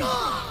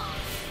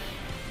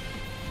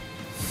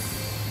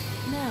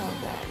 Now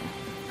then.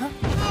 Huh?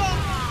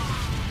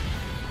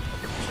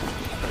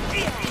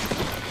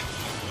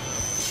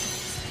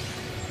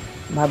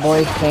 My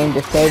boys came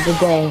to save the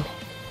day.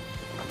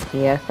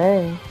 Yes,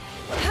 sir.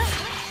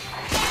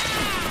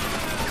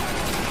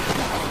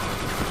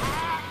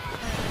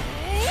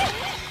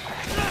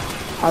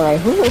 Alright,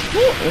 who is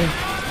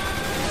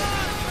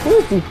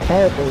these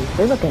characters?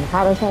 They're looking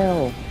hot as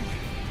hell.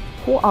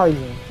 Who are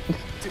you?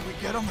 Did we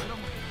get him?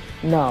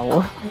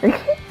 No.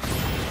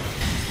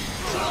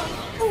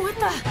 What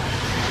the?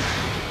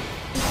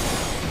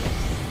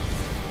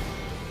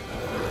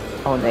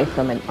 Oh, they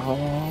summoned. Oh,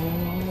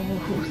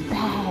 who's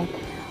that?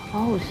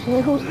 Oh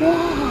shit, who's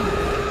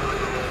that?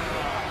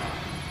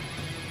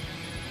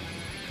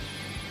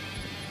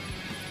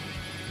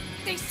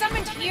 They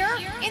summoned here?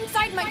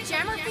 Inside my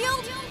jammer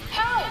field?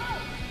 How?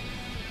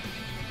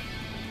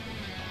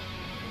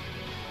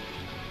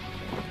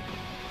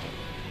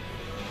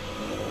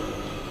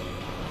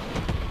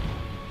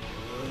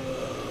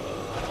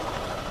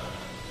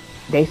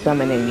 They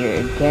summoning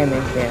your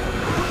jamming field.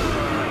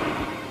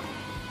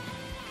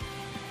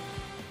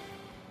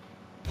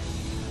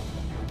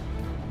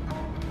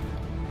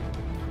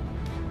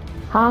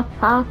 Ha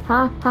ha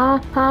ha ha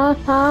ha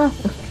ha.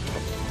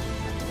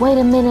 Wait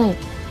a minute.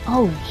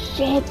 Oh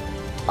shit.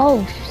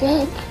 Oh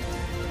shit.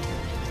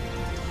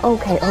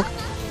 Okay, okay.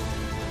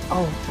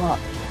 Oh fuck.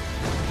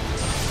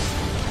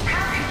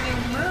 How can you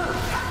move?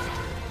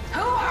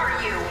 Who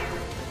are you?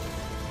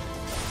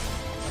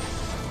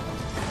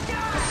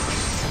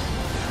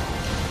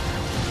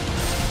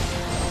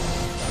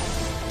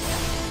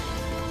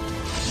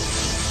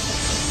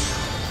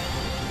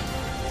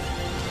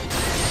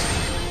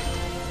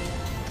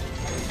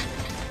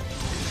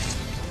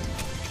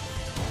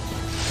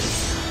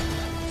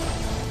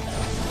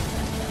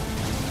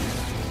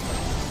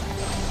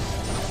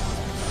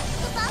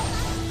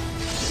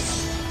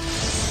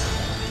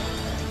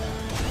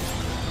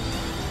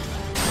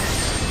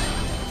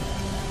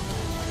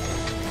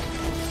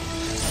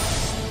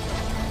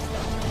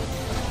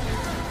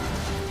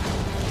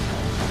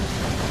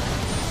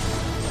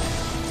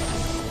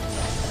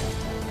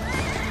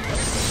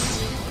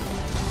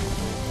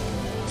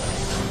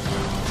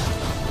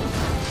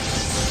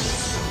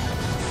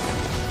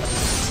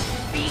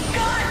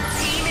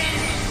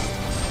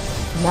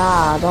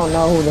 Nah, I don't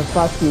know who the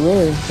fuck you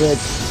is, but...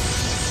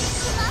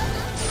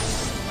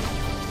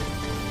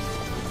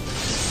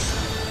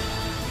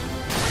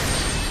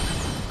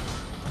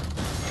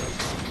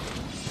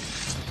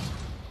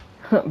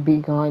 Be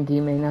gone,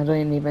 demon. I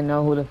don't even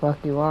know who the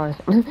fuck you are.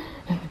 We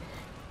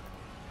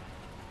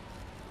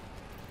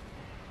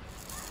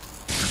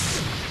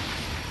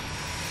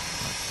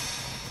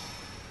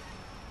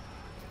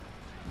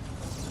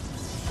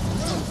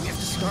have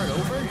to start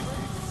over?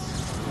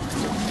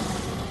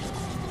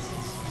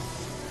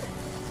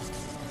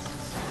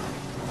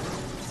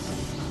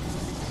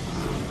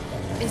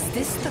 Is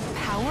this the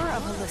power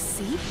of a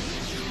l'Cie?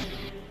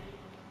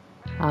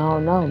 I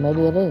don't know.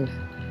 Maybe it is.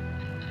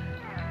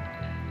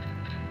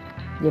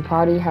 Your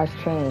party has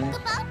changed.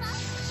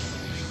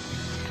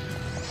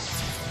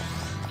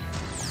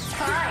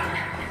 Fine.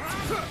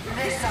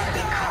 This ought to be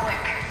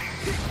quick.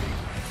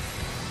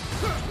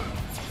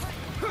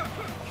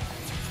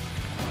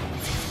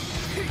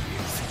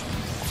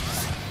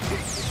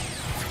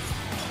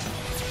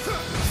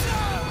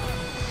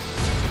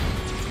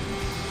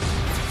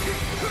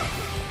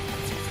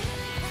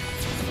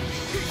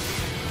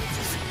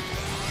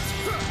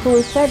 Who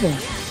is 7?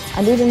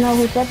 I need to know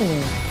who 7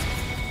 is.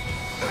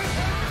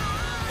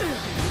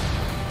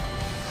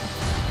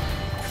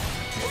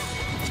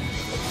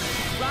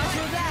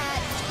 Roger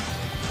that.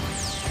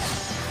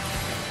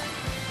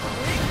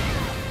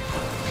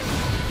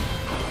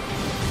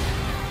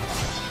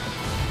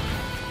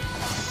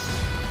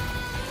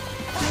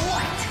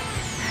 What?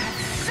 That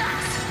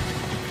sucks.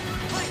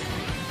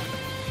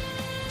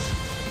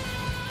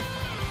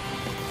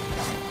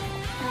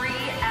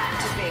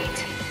 Reactivate.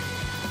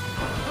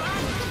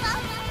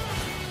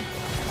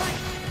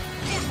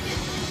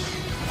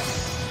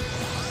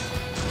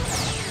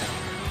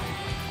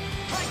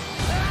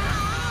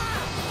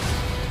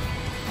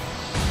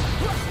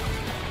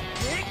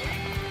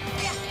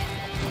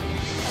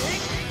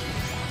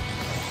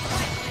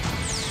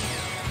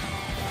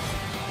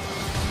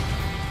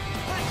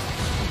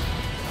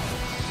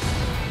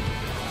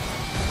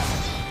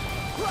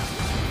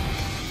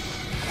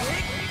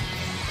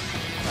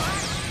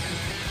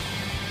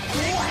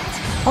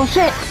 Oh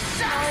shit!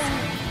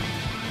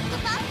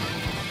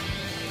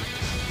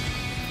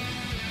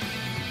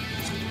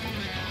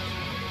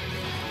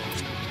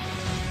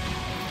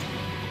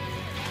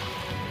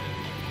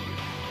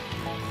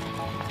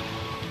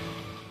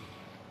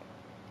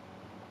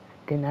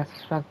 Did not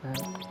suspect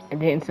that. It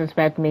didn't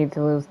suspect me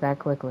to lose that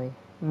quickly.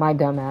 My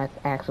dumbass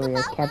actually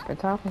has kept it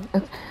talking.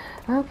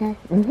 Okay.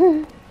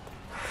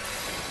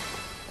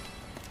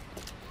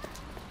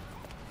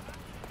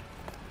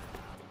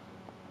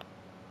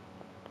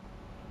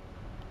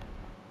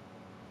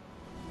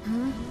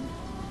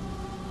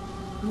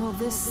 Well,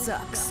 this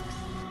sucks.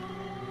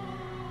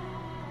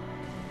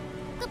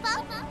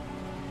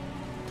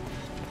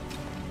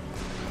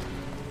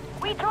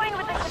 We joined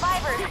with the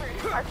survivors.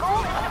 Our goal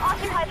is to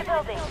occupy the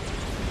building.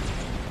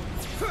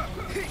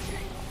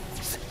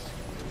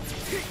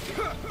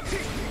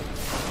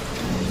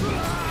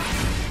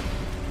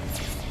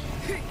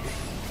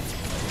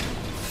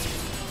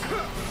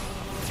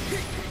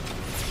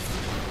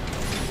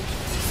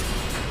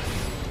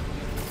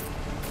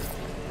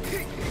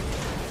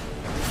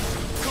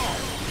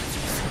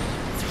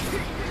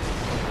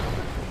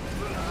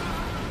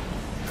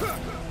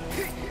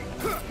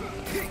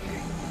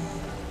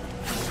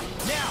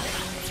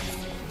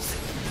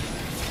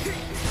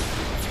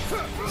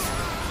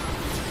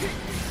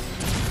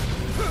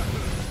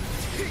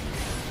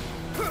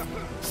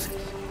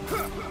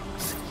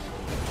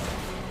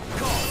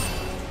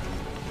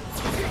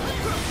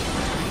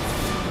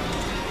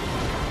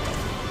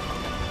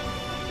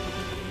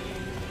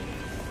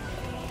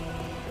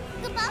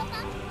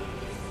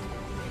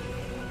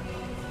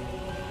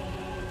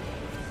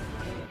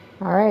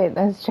 Alright,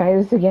 let's try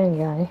this again,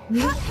 guy.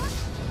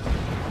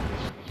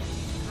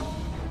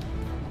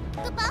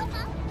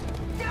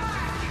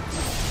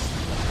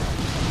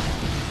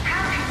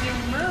 How can you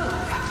move?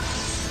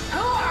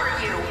 Who are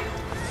you?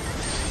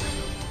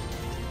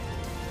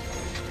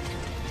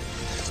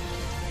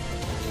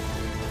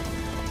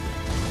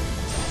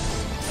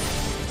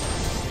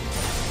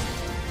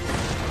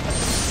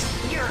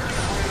 You're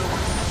through.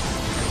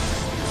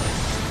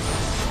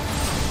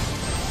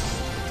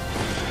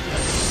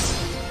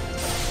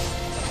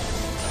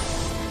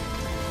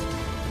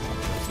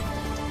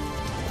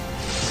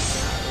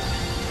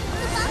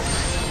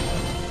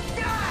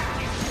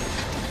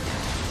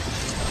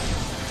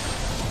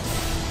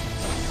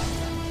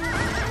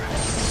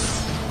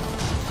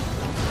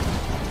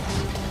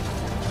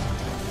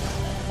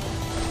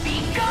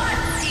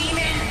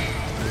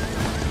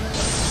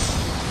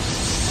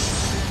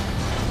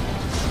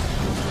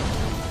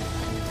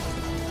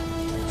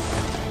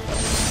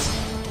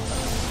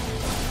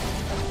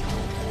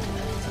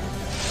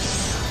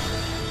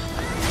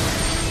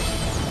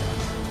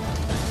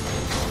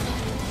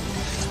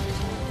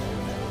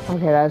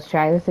 Okay, let's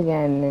try this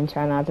again and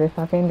try not to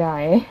fucking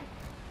die.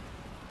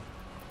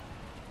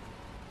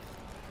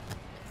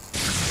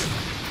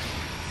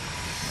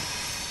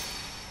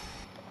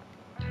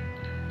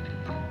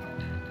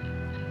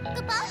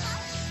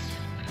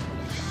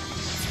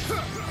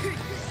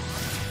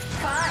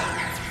 Fine.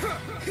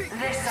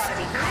 This ought to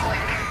be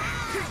quick.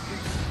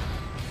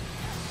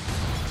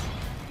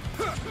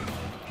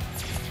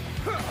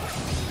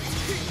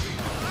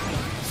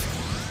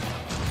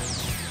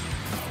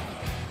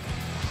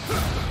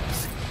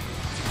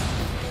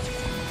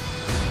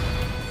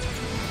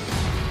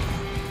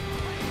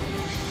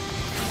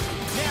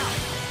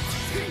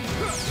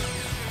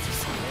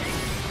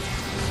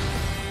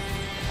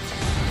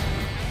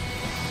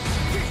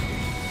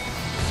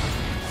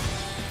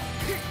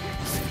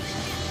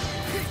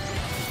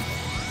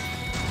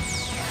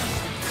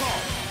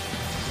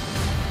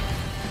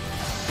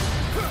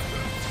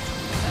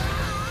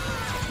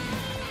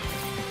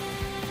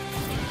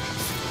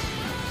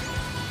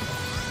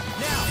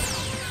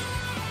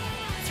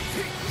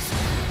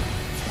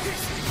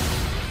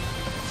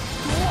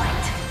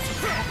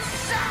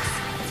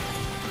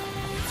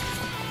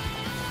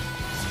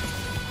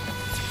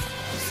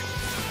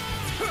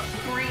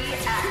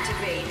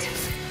 Reactivate.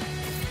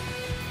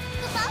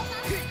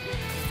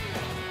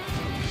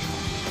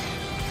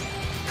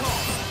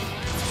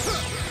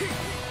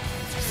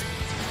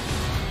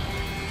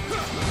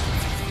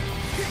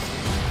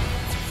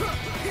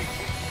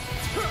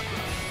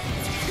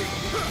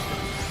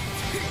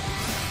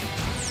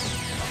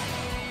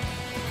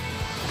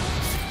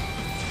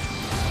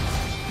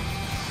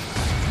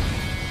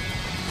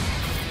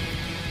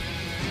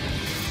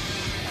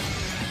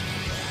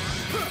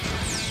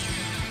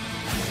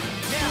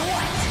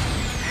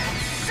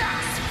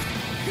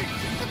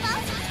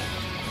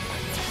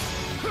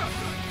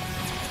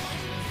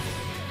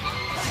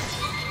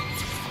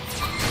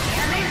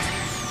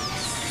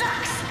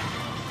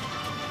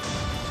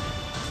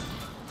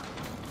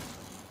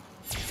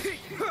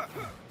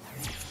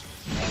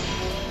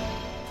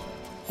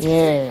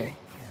 Yeah,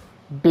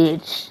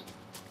 bitch.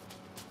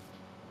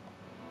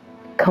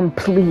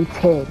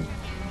 Completed,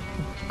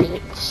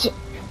 bitch.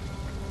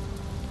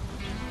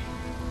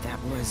 That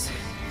was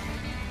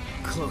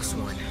a close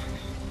one.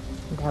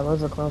 That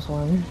was a close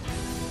one.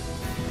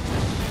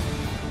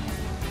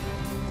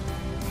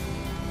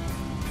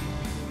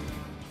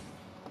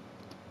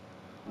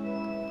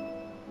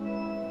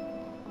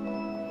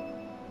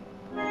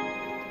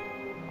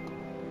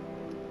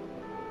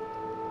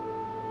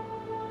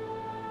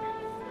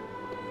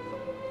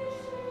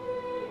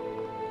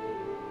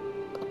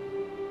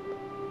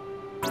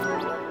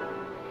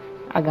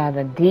 I got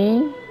a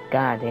D.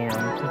 Goddamn,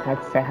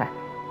 that's sad.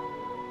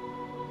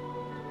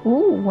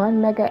 Ooh, 1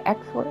 mega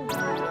excellent.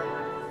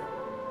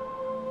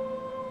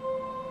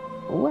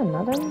 Ooh,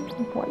 another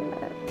 1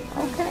 mega.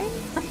 Okay.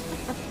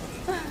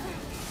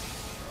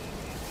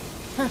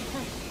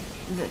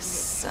 This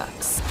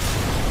sucks.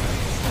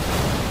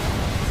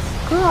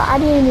 Girl, I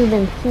didn't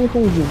even see who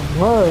you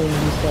were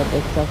when you said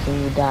it sucks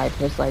and you died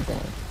just like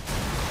that.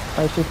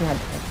 Like, she's not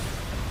dead.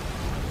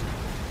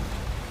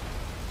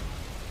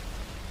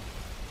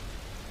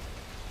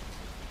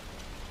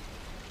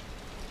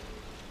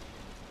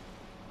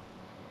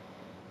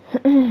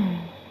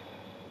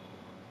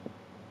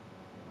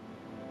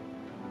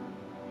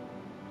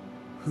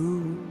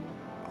 Who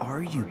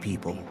are you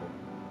people?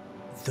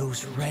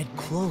 Those red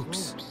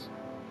cloaks.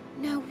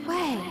 No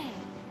way.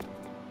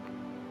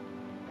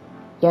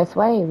 Guess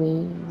what?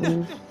 We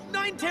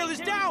Ninetail is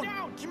down!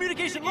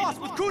 Communication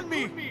lost with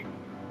Kunmi!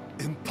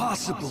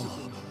 Impossible.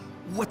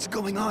 What's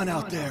going on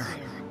out there?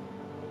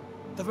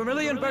 The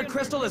Vermilion Bird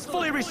Crystal is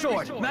fully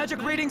restored.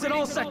 Magic readings in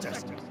all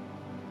sectors.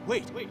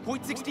 Wait,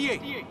 point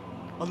 68.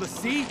 A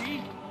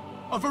l'Cie?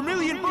 A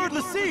Vermilion Bird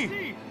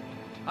l'Cie!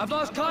 I've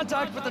lost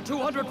contact with the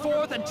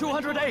 204th and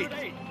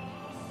 208th.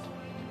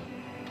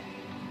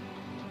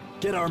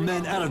 Get our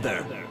men out of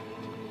there.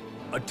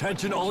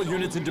 Attention all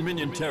units in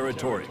Dominion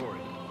territory.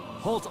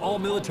 Halt all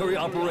military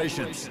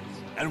operations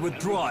and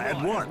withdraw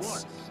at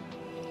once.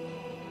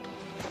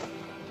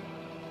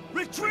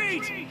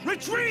 Retreat!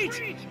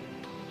 Retreat!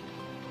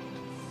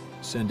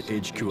 Send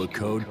HQ a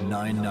code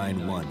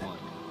 991.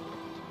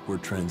 We're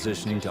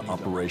transitioning to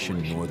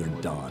Operation Northern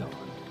Dawn.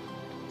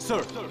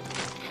 Sir!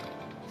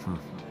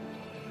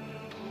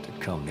 To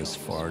come this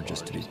far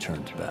just to be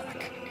turned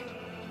back.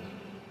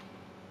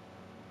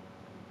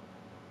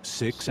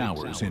 6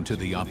 hours into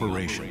the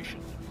operation,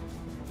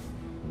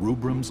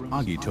 Rubrum's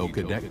Agito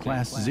Cadet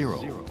Class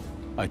 0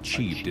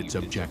 achieved its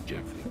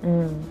objective.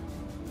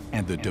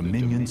 And the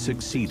Dominion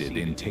succeeded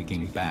in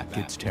taking back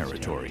its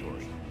territory.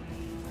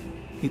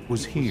 It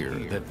was here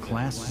that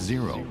Class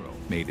 0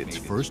 made its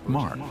first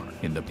mark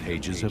in the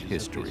pages of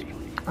history.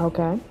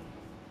 Okay.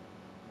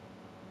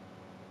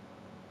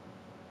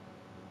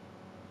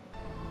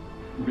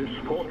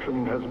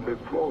 Misfortune has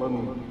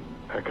befallen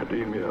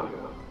Academia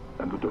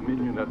and the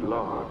Dominion at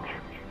large.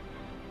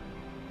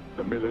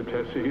 The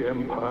Militesi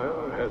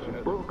Empire has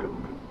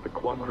broken the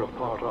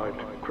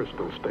quadripartite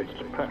Crystal States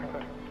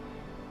Pact,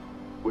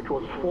 which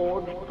was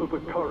forged through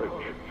the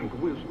courage and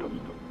wisdom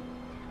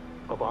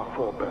of our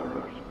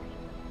forebearers.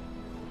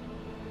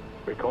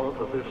 Because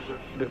of this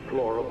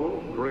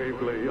deplorable,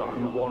 gravely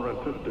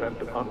unwarranted,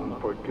 and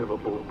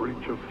unforgivable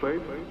breach of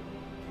faith,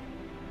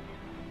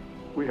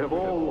 we have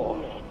all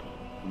lost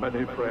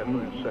many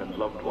friends and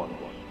loved ones.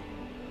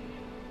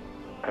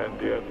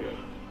 And yet,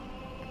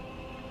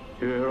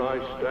 here I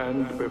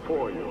stand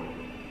before you,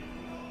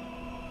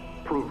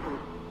 proof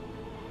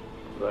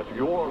that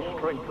your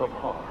strength of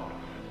heart,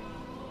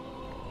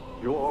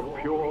 your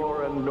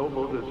pure and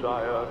noble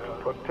desire to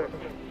protect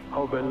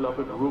our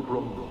beloved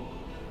Rubrum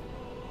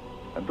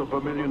and the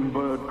Vermilion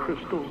Bird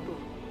Crystal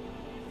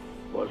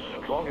was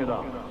strong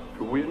enough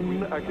to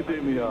win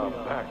Academia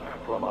back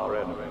from our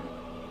enemy.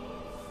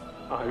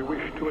 I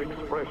wish to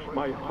express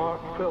my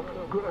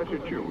heartfelt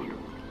gratitude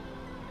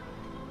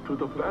to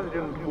the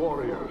valiant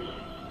warriors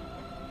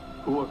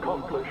who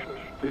accomplished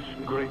this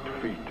great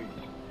feat.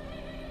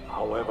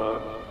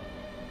 However,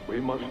 we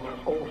must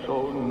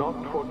also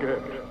not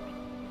forget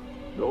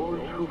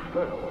those who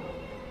fell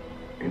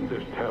in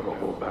this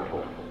terrible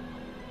battle.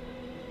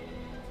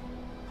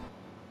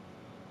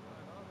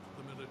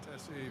 The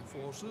Militesi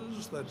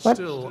forces that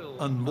still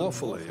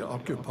unlawfully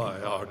occupy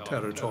our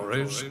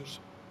territories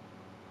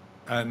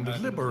and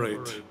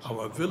liberate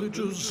our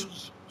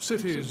villages,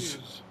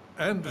 cities,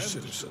 and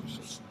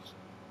citizens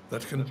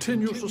that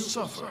continue to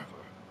suffer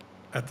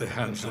at the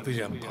hands of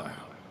the Empire.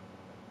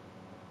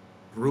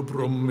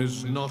 Rubrum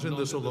is not in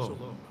this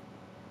alone.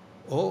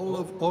 All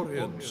of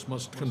Orience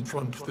must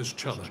confront this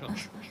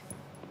challenge.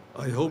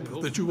 I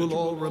hope that you will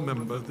all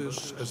remember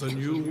this as a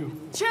new...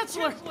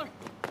 Chancellor!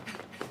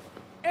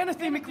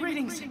 Anathemic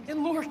readings in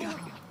Lorica.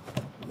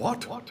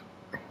 What?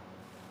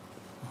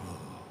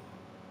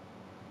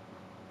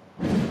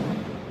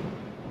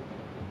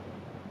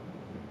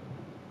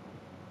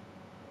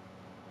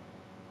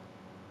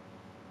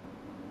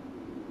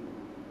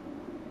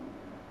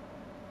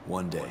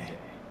 One day,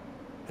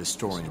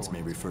 historians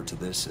may refer to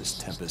this as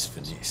Tempus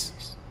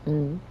Finis.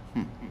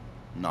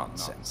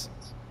 Nonsense.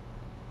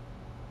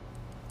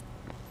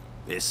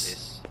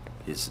 This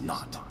is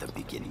not the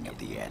beginning of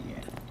the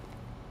end.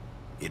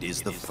 It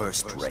is the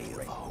first ray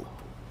of hope,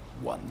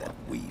 one that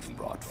we've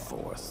brought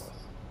forth.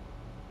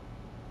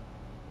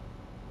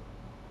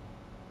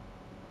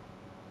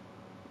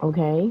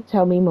 Okay,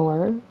 tell me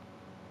more.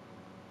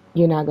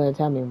 You're not gonna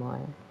tell me more.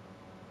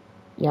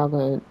 Y'all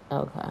gonna...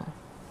 Okay.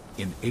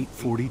 In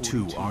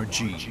 842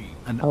 RG,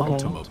 an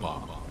Ultima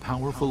bomb,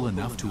 powerful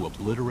enough to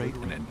obliterate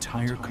an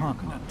entire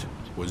continent,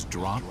 was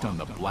dropped on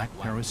the Black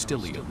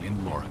Peristilium in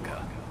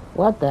Lorica.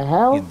 What the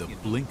hell? In the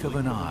blink of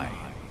an eye,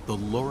 the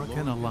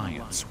Lorican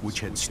Alliance, which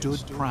had stood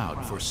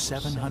proud for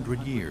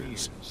 700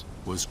 years,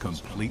 was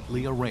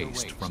completely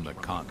erased from the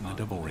continent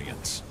of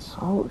Orience.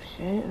 Oh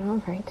shit,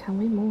 alright, tell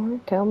me more.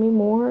 Tell me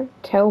more.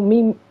 Tell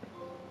me...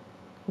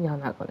 Y'all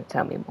not gonna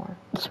tell me more.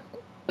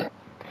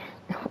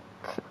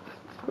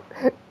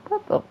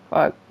 What the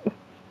fuck?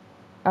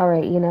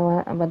 Alright, you know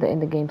what? I'm about to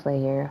end the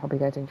gameplay here. Hope you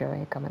guys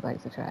enjoy. Comment,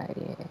 like, subscribe.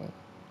 Yeah.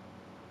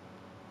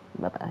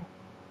 Bye-bye.